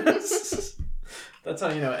 That's how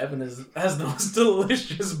you know Evan has the most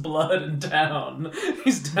delicious blood in town.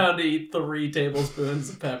 He's down to eat 3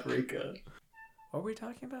 tablespoons of paprika. What were we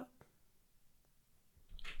talking about?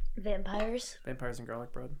 Vampires? Vampires and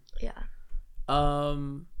garlic bread. Yeah.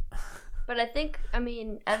 But I think,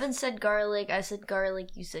 Evan said garlic, I said garlic,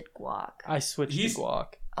 you said guac. I switched He's- to guac.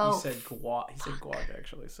 Oh, He said guac. He said guac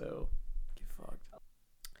actually. So get fucked.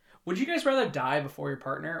 Would you guys rather die before your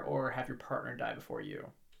partner or have your partner die before you?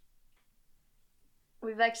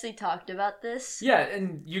 we've actually talked about this. Yeah,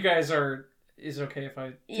 and you guys are. Is it okay if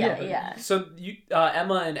I? Yeah. So you,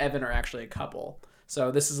 Emma and Evan are actually a couple. So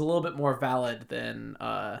this is a little bit more valid than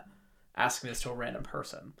asking this to a random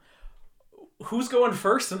person. Who's going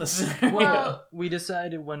first in this scenario? Well- We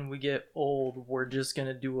decided when we get old, we're just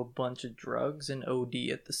gonna do a bunch of drugs and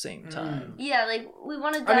OD at the same time. Yeah, like, we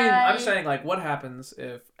want to die. I mean, I'm saying, like, what happens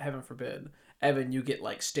if, heaven forbid, Evan, you get,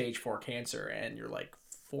 like, stage 4 cancer and you're, like,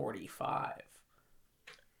 45?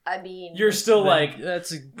 You're still, like,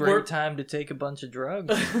 That's a we're- great time to take a bunch of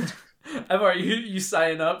drugs. Evan, you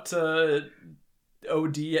sign up to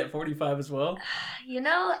OD at 45 as well?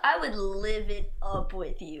 I would live it up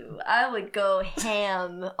with you. I would go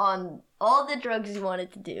ham on all the drugs you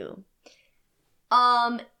wanted to do.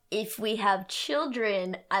 If we have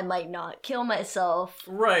children, I might not kill myself.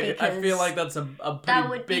 Right. I feel Because like that's a That pretty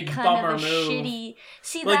would be big kind bummer of a move. shitty.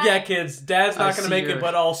 See Like, that? yeah, kids, Dad's I not going to see make your- it,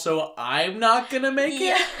 but also I'm not going to make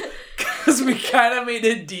Yeah. it. Because we kind of made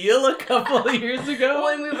a deal a couple of years ago.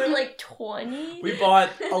 When we were like 20.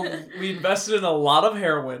 We invested in a lot of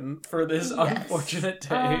heroin for this Yes. unfortunate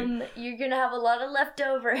day. You're gonna have a lot of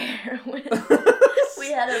leftover heroin.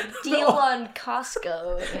 We had a deal on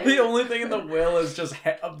Costco. The only thing in the will is just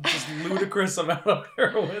ludicrous amount of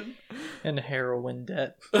heroin. And heroin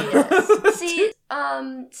debt. Yes.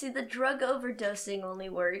 See, the drug overdosing only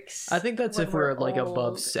works. I think that's when if we're like old.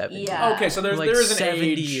 above 70. Yeah. Okay, so Like there is an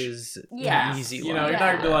 70 age. is Yeah. easy. You know, line. you're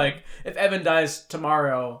not gonna be like, if Evan dies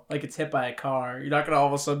tomorrow, like it's hit by a car, you're not gonna all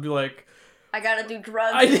of a sudden be like, I gotta do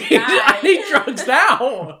drugs. I to need, die. I need drugs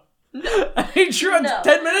now. I need drugs No.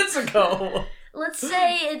 10 minutes ago. Let's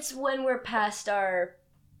say it's when we're past our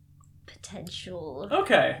potential.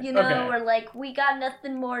 Okay. You know, okay. we're like, we got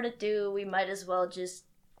nothing more to do. We might as well just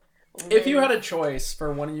If you had a choice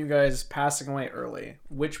for one of you guys passing away early,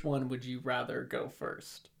 which one would you rather go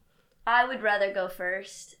first? I would rather go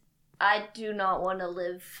first. I do not want to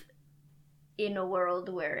live in a world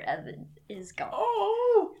where Evan is gone.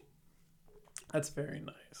 Oh, that's very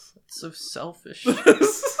nice. It's so selfish.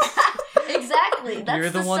 Exactly. That's You're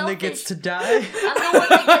the one that gets to die. I'm the one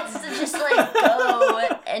that gets to just like go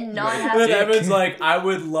and not have And to. then Evan's like, I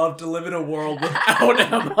would love to live in a world without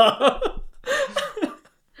Emma.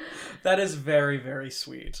 That is very, very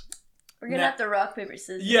sweet. We're gonna have to rock paper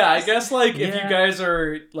scissors. Yeah, I guess like if Yeah. you guys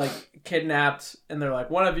are like kidnapped and they're like,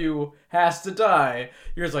 one of you has to die,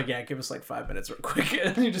 you're just like, yeah, give us like 5 minutes real quick.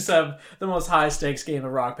 And you just have the most high stakes game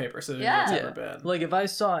of rock, paper, scissors Yeah. it's Yeah. ever been. Like, if I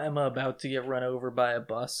saw Emma about to get run over by a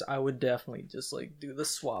bus, I would definitely just, like, do the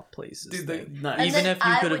swap places Dude, thing. nice. And Even then if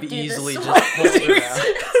you I could have would do the easily swap. just pulled her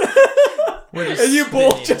out. We're just And you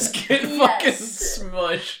both spinning just it. get Yes. fucking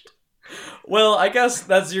smushed. Well, I guess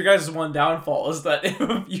that's your guys' one downfall, is that if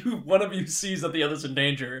one of you sees that the other's in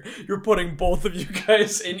danger, you're putting both of you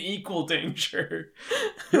guys in equal danger.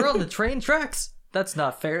 You're on the train tracks? That's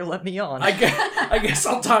not fair. Let me on. I guess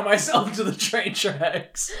I'll tie myself to the train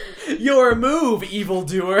tracks. Your move,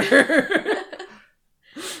 evildoer.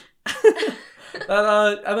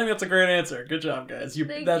 I think that's a great answer. Good job, guys.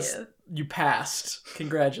 Thank you. You passed.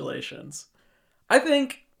 Congratulations. I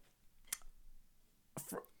think,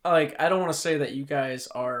 like, I don't want to say that you guys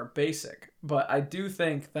are basic, but I do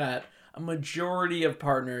think that a majority of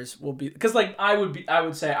partners will be, because like I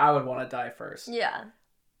would say I would want to die first. Yeah.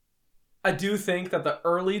 I do think that the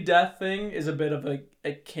early death thing is a bit of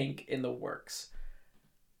a kink in the works.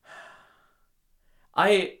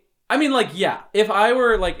 I mean, like, yeah, if I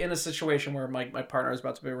were, like, in a situation where my partner is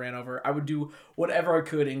about to be ran over, I would do whatever I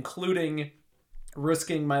could, including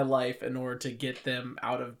risking my life in order to get them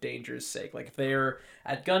out of danger's sake. Like, if they're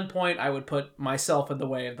at gunpoint, I would put myself in the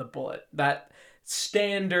way of the bullet. That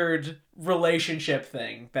standard relationship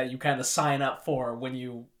thing that you kind of sign up for when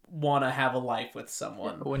you want to have a life with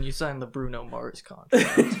someone. When you sign the Bruno Mars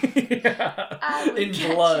contract. Yeah. I would In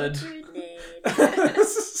catch blood. a grenade.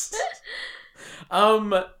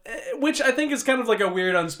 Which I think is kind of like a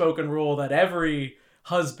weird unspoken rule that every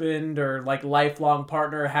husband or like lifelong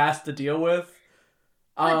partner has to deal with.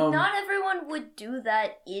 But not everyone would do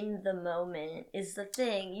that in the moment, is the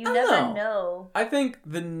thing. You I never don't know. I think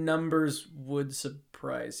the numbers would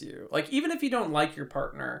surprise you. Like, even if you don't like your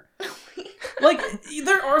partner, like,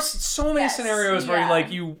 there are so many Yes, scenarios where yeah.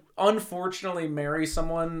 you unfortunately marry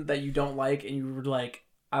someone that you don't like and you were like,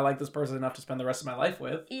 I like this person enough to spend the rest of my life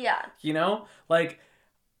with. Yeah. You know? Like,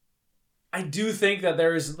 I do think that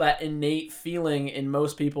there's that innate feeling in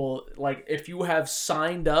most people, like, if you have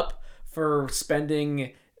signed up for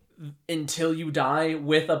spending until you die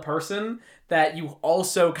with a person, that you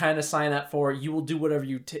also kind of sign up for, you will do whatever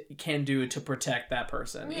you can do to protect that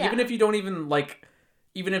person. Yeah. Even if you don't even, like,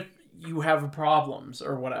 even if you have problems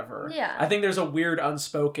or whatever. Yeah. I think there's a weird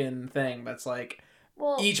unspoken thing that's like,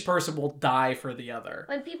 Well, each person will die for the other.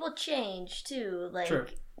 when people change, too, like, True.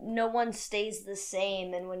 no one stays the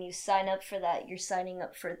same, and when you sign up for that, you're signing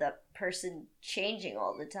up for the person changing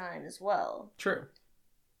all the time as well. True.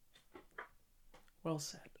 Well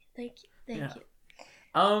said. Thank you. Thank Yeah.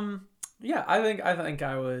 you. Yeah, I think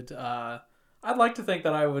I would I'd like to think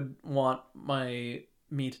that I would want me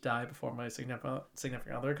to die before my significant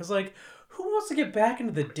other, because, like, who wants to get back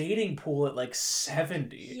into the dating pool at like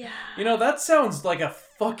 70? Yeah. You know, that sounds like a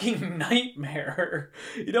fucking nightmare.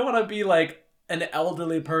 You don't want to be like an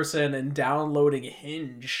elderly person and downloading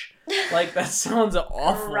Hinge. Like, that sounds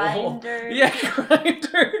awful. Grindr. Yeah,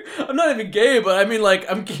 Grindr. I'm not even gay, but I mean, like,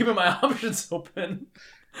 I'm keeping my options open.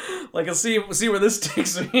 Like, I'll see where this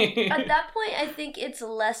takes me. At that point, I think it's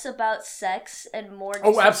less about sex and more just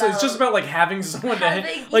Oh, absolutely. It's just about, like, having someone to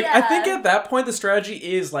like, I think yeah. at that point, the strategy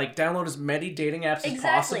is, like, download as many dating apps as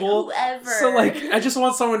Exactly, possible. whoever. So, like, I just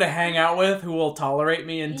want someone to hang out with who will tolerate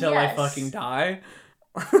me until I Yes. fucking die.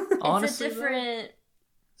 Honestly, it's a different...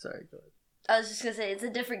 Sorry, go ahead. I was just gonna say, it's a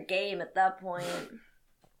different game at that point.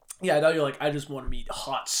 Yeah, now you're like, I just want to meet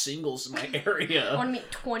hot singles in my I area. want to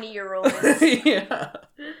meet 20-year-olds. Yeah.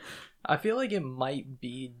 I feel like it might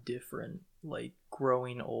be different, like,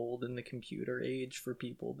 growing old in the computer age for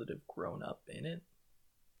people that have grown up in it.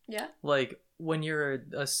 Yeah. Like, when you're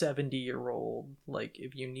a 70-year-old, like,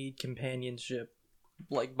 if you need companionship,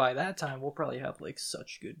 like, by that time, we'll probably have, like,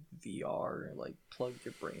 such good VR, like, plug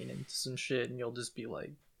your brain into some shit, and you'll just be,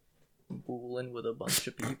 like, fooling with a bunch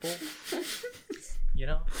of people. You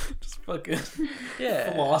know? Just fucking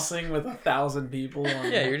Yeah. flossing with 1,000 people.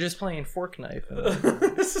 On Yeah, you're just playing Fork Knife.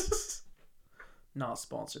 And Not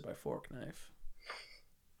sponsored by Fork Knife.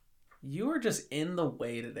 You are just in the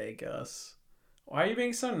way today, Gus. Why are you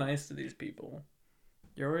being so nice to these people?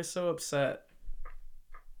 You're always so upset.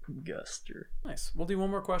 Guster. Nice. We'll do one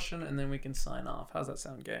more question and then we can sign off. How's that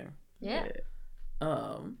sound, gang? Yeah.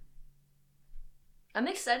 Um, I'm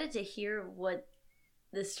excited to hear what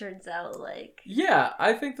this turns out like. yeah,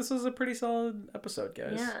 I think this is a pretty solid episode,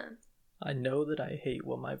 guys. Yeah. I know that I hate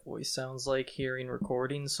what my voice sounds like hearing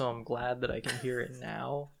recordings, so I'm glad that I can hear it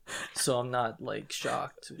now. So I'm not like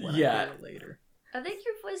shocked when I Yeah. hear it later. I think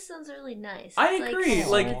your voice sounds really nice. I It's, agree.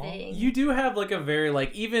 Like, soothing. you do have like a very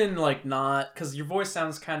like even like not because your voice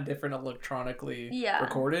sounds kind of different electronically Yeah.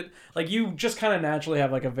 recorded. Like you just kind of naturally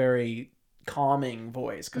have like a very calming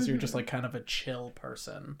voice because you're just Mhm. like kind of a chill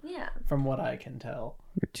person Yeah. from what I can tell.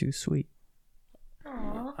 You're too sweet.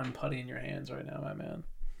 Aww. I'm putty in your hands right now, my man.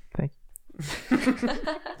 Thank You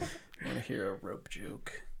want to hear a rope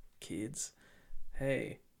joke, kids?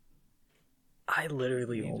 Hey, I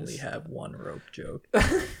literally You only just- have one rope joke. you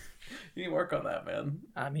need to work on that, man.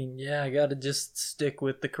 I mean, yeah, I gotta just stick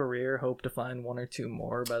with the career, hope to find one or two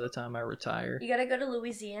more by the time I retire. You gotta go to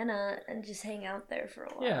Louisiana and just hang out there for a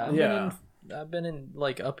while. Yeah, Yeah. I've been in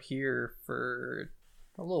like up here for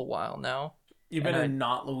a little while now. You've been And in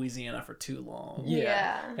not Louisiana for too long.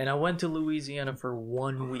 Yeah. And I went to Louisiana for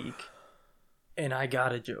 1 week, and I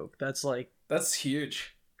got a joke. That's like That's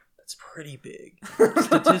huge. that's pretty big.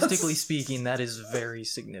 Statistically speaking, that is very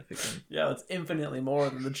significant. Yeah, that's infinitely more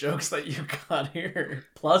than the jokes that you got here.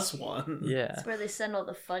 Plus one. Yeah. That's where they send all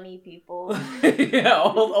the funny people. Yeah,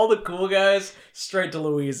 all the cool guys straight to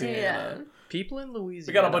Louisiana. Yeah. People in Louisiana.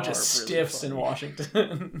 We got a bunch are of really stiffs in funny.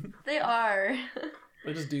 Washington. They are.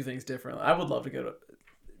 They just do things differently. I would love to go to.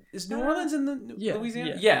 Is New Orleans in the Yeah,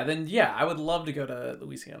 Louisiana? yeah. Then yeah, I would love to go to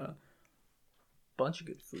Louisiana. Bunch of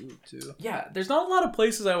good food too. Yeah, there's not a lot of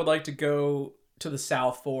places I would like to go to the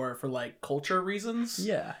South for like culture reasons.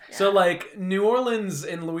 Yeah. So like New Orleans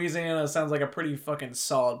in Louisiana sounds like a pretty fucking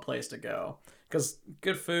solid place to go because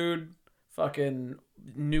good food, fucking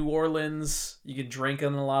New Orleans. You can drink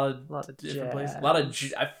in a lot of different places. A lot of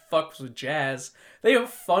I fucks with jazz. They have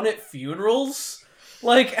fun at funerals.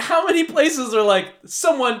 Like how many places are like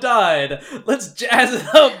someone died? Let's jazz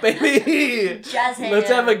it up, baby. Jazz hands. Let's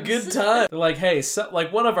have a good time. They're like, hey,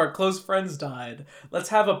 like one of our close friends died. Let's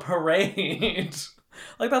have a parade.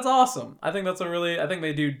 Like that's awesome. I think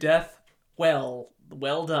they do death well.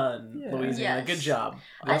 Well done, Yeah. Louisiana. Yes. Good job.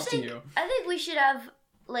 I Props to think you. we should have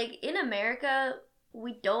like in America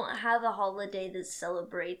we don't have a holiday that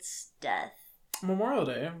celebrates death. Memorial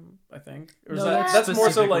Day, I think. Or is No, that, that's that's more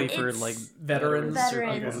so specifically like for It's like veterans.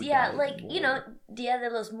 Veterans, Okay. yeah, like you know, Dia de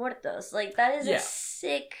los Muertos, like that is Yeah. a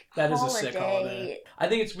sick. That is a sick holiday. I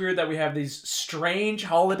think it's weird that we have these strange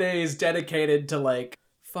holidays dedicated to like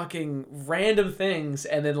fucking random things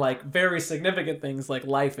and then like very significant things like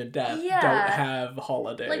life and death Yeah. don't have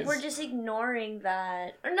holidays. Like we're just ignoring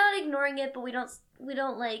that, or not ignoring it, but we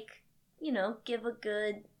don't like give a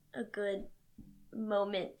good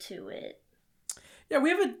moment to it. Yeah, we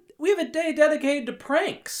have a day dedicated to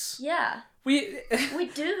pranks. Yeah, We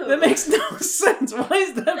do. That makes no sense. Why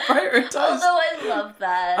is that prioritized? Although I love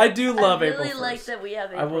that. I do love I April really like 1st. that we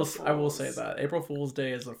have I April will say that April Fool's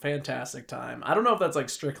Day is a fantastic time. I don't know if that's like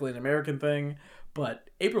strictly an American thing, but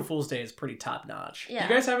April Fool's Day is pretty top notch. Yeah.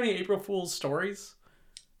 Do you guys have any April Fool's stories?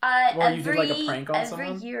 Or you did, like, a prank on every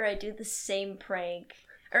someone? year I do the same prank,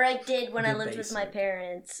 or I did when I The lived with my basic.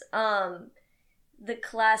 parents. The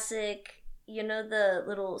classic, the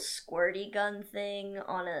little squirty gun thing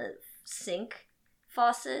on a sink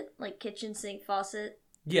faucet, like kitchen sink faucet.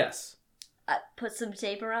 Yes. I put some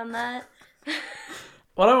tape around that.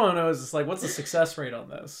 What I want to know is just like, what's the success rate on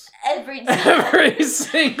this? Every time. Every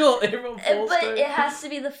single April Fool's But Day. it has to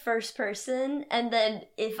be the first person, and then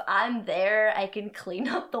if I'm there, I can clean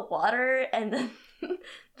up the water, and then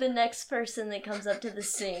the next person that comes up to the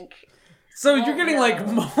sink. So Oh, you're getting no. like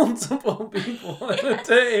multiple people in a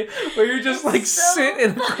day where you're just It's like so sit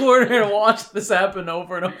in the corner and watch this happen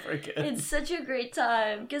over and over again. It's such a great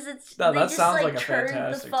time because it's No, they that just sounds like like a turn the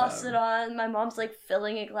fantastic faucet time. on. My mom's like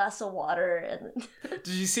filling a glass of water, and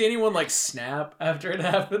Did you see anyone like snap after it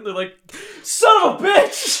happened? They're like, son of a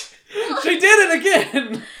bitch! She did it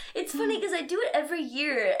again! it's funny because I do it every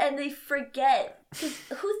year and they forget. 'Cause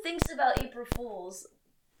who thinks about April Fools?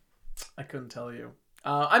 I couldn't tell you.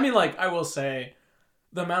 I mean, like, I will say,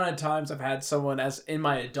 the amount of times I've had someone as in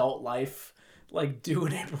my adult life, like, do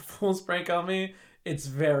an April Fool's prank on me, it's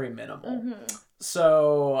very minimal. Mm-hmm.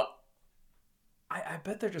 So, I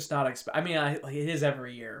bet they're just not I mean, like, it is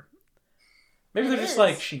every year. Maybe It they're just is.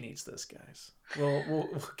 like, she needs this, guys. We'll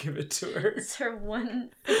give it to her. It's her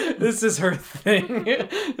one. This is her thing.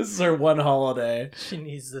 This is her one holiday. She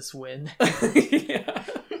needs this win. Yeah.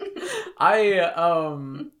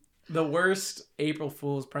 The worst April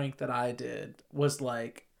Fool's prank that I did was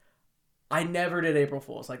like, I never did April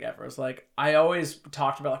Fool's like ever. It was like, I always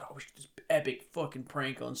talked about like, oh, we should do this epic fucking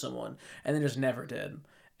prank on someone, and then just never did.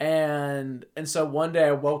 And so one day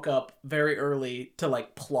I woke up very early to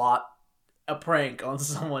like plot a prank on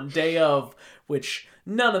someone day of, which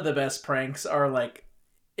none of the best pranks are like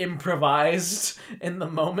improvised in the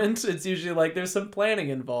moment. It's usually like there's some planning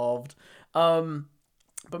involved.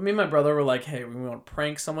 But me and my brother were like, hey, we want to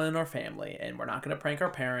prank someone in our family, and we're not going to prank our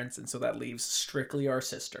parents, and so that leaves strictly our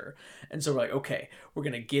sister. And so we're like, okay, we're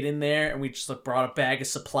going to get in there, and we just like brought a bag of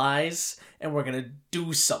supplies, and we're going to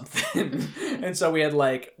do something. And so we had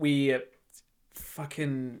like,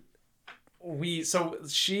 so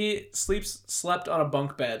she slept on a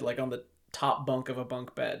bunk bed, like on the top bunk of a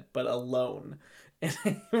bunk bed, but alone in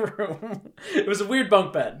a room. It was a weird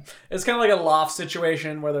bunk bed. It's kind of like a loft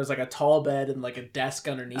situation where there's like a tall bed and like a desk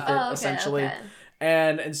underneath it, essentially. Okay.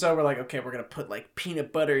 And so we're like, okay, we're gonna put like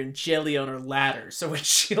peanut butter and jelly on her ladder. So when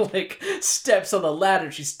she like steps on the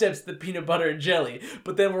ladder, she steps the peanut butter and jelly.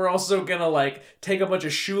 But then we're also gonna like take a bunch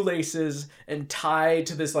of shoelaces and tie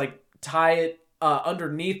it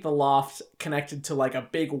underneath the loft, connected to like a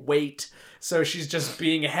big weight. So she's just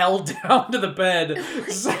being held down to the bed.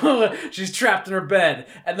 So she's trapped in her bed.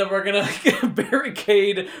 And then we're going to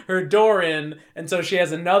barricade her door in. And so she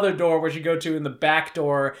has another door where she go to in the back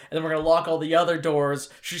door. And then we're going to lock all the other doors.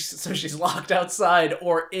 So she's locked outside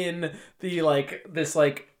or in the this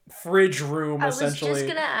fridge room, essentially. I was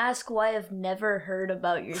just gonna ask why I've never heard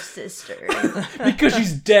about your sister. Because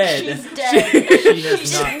she's dead. She's dead. She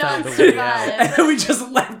has She not did not found a way out. survive. And we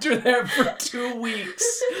just left her there for 2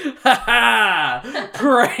 weeks. Ha ha!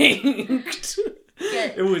 Pranked.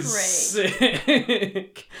 Get It was pranked.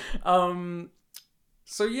 sick.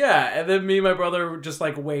 So yeah, and then me and my brother just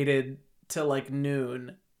like waited till like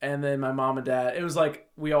noon, and then my mom and dad, it was like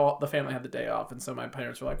the family had the day off, and so my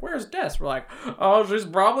parents were like, where's Des? We're like, oh, she's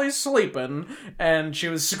probably sleeping, and she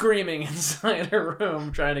was screaming inside her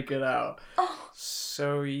room trying to get out. Oh.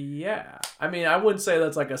 So yeah, I mean, I wouldn't say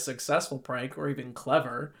that's like a successful prank or even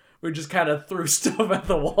clever. We just kind of threw stuff at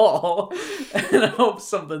the wall and hope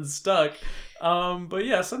something stuck. But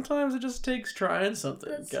yeah, sometimes it just takes trying something,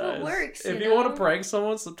 That's guys. what works, If you you want to know? prank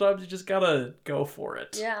someone, sometimes you just gotta go for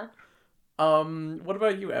it. Yeah. What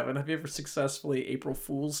about you, Evan? Have you ever successfully April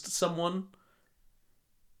Fool's to someone?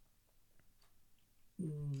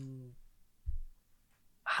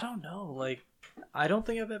 I don't know. Like, I don't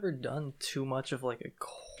think I've ever done too much of like a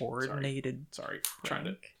coordinated. Sorry, trying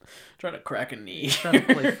to crack a knee. Trying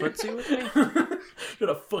to play footsie with me?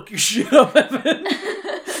 Trying to fuck your shit up, Evan.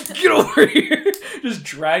 Get over here. Just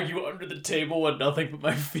drag you under the table with nothing but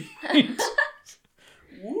my feet.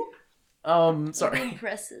 Whoop. Sorry.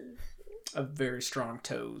 Impressive. I have very strong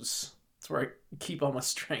toes. That's where I keep all my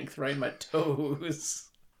strength, right in my toes.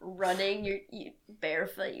 Running, you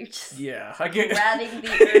barefoot. You're just Yeah, I get. grabbing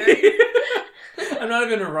the earth. I'm not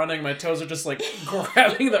even running. My toes are just like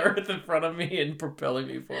grabbing the earth in front of me and propelling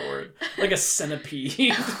me forward like a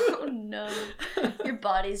centipede. Oh no, your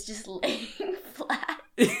body's just laying flat.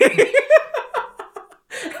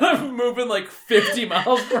 I'm moving like 50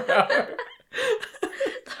 miles per hour.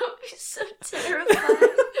 That would be so terrifying.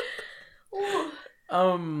 Ooh.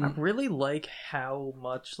 I really like how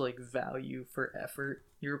much like value for effort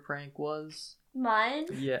your prank was. Mine?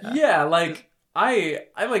 Yeah. Yeah, like I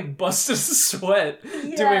like busted a sweat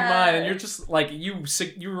doing mine, and you're just like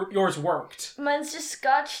yours worked. Mine's just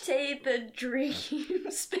scotch tape and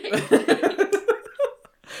dreams, baby.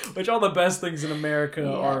 Which all the best things in America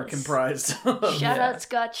are Yes. comprised of. Shout Yeah. out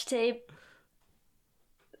scotch tape.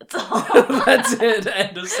 That's all. That's it.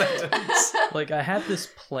 End of sentence. Like, I had this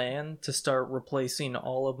plan to start replacing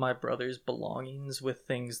all of my brother's belongings with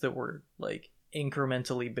things that were like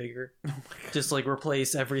incrementally bigger. Just like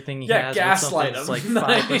replace everything he Yeah, has gaslight with something him.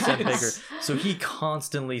 that's like 5% Nice. bigger. So he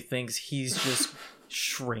constantly thinks he's just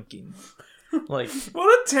shrinking. Like, What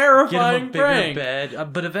a get him a terrifying bigger prank.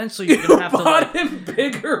 bed, but eventually You you're gonna have to bought like, him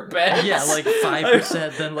bigger beds. yeah, like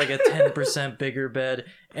 5%, then like a 10% bigger bed,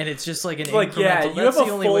 and it's just like an Like, yeah, incremental. you have That's a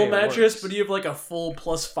the only way full it mattress, works. but you have like a full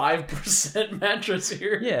plus 5% mattress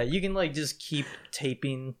here. Yeah, you can like just keep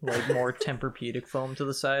taping like more Tempur-Pedic foam to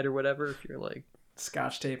the side or whatever if you're like.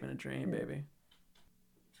 Scotch tape and a dream, baby.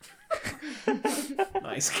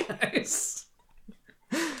 Nice, guys.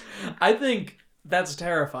 I think that's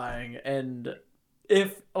terrifying, and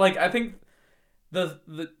if like I think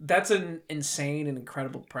that's an insane and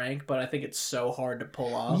incredible prank, but I think it's so hard to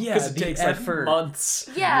pull off. Yeah, because it the takes effort. like months.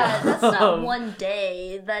 Yeah, that's not one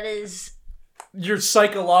day. That is You're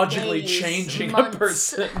psychologically days, changing months. a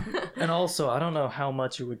person. And also, I don't know how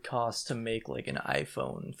much it would cost to make like an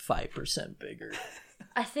iPhone 5% bigger.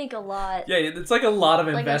 I think a lot. Yeah, it's like a lot of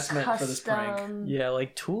Like a investment for this prank. custom. Yeah,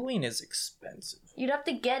 like tooling is expensive. You'd have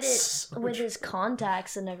to get it So with his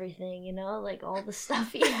contacts and everything, you know, like all the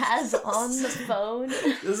stuff he has on the phone.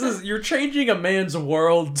 You're changing a man's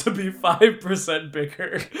world to be 5%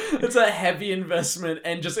 bigger. It's a heavy investment,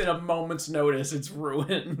 and just in a moment's notice, it's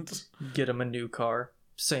ruined. Get him a new car.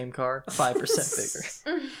 Same car, 5%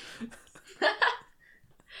 bigger.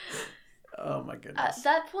 Oh my goodness. At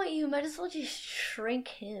that point, you might as well just shrink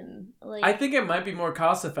him. Like, I think it might be more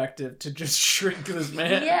cost effective to just shrink this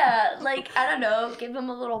man. yeah, like I don't know, give him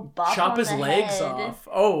a little bop Chop on his the legs head. off.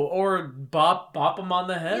 Oh, or bop him on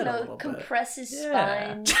the head You a know, little compress his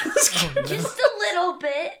Yeah. spine bit. just a little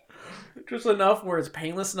bit. Just enough where it's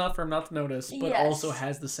painless enough for him not to notice, but Yes. also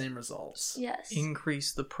has the same results. Yes.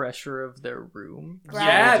 Increase the pressure of their room. Yeah,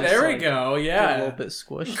 Gravity. there we Just, go. Get a Yeah. little bit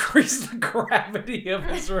squished. Increase the gravity of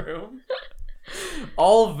his room.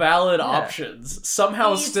 All valid options.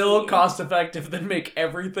 Somehow Easy. still cost effective, then make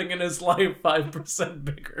everything in his life 5%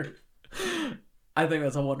 bigger. I think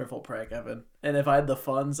that's a wonderful prank, Evan. And if I had the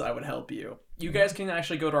funds, I would help you. You guys can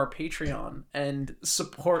actually go to our Patreon and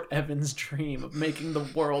support Evan's dream of making the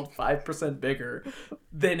world 5% bigger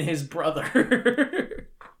than his brother.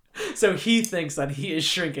 So he thinks that he is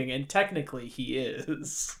shrinking, and technically he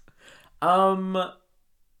is. Hell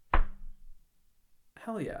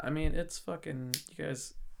yeah. I mean, it's fucking... You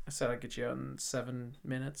guys... I said I'd get you out in 7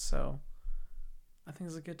 minutes, so... I think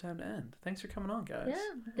it's a good time to end. Thanks for coming on, guys. Yeah,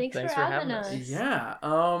 thanks Thanks for for having having us. us.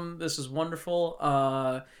 Yeah, this is wonderful.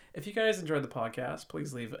 If you guys enjoyed the podcast,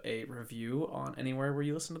 please leave a review on anywhere where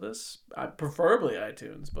you listen to this. Preferably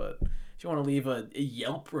iTunes, but if you want to leave a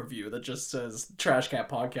Yelp review that just says Trash Cat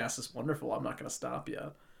Podcast is wonderful, I'm not going to stop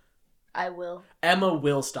you. I will. Emma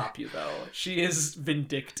will stop you, though. She is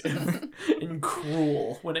vindictive and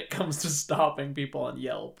cruel when it comes to stopping people on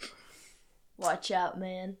Yelp. Watch out,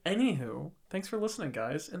 man. Anywho, thanks for listening,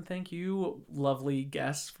 guys, and thank you, lovely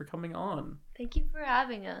guests, for coming on. Thank you for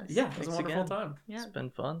having us. Yeah, it was a Thanks wonderful again. time. Yeah. It's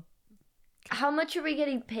been fun. How much are we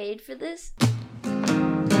getting paid for this?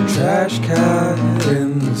 Trash cat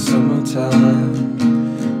in the summertime,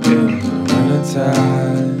 in the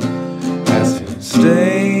wintertime, as it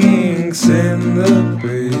stinks in the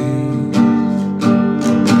breeze.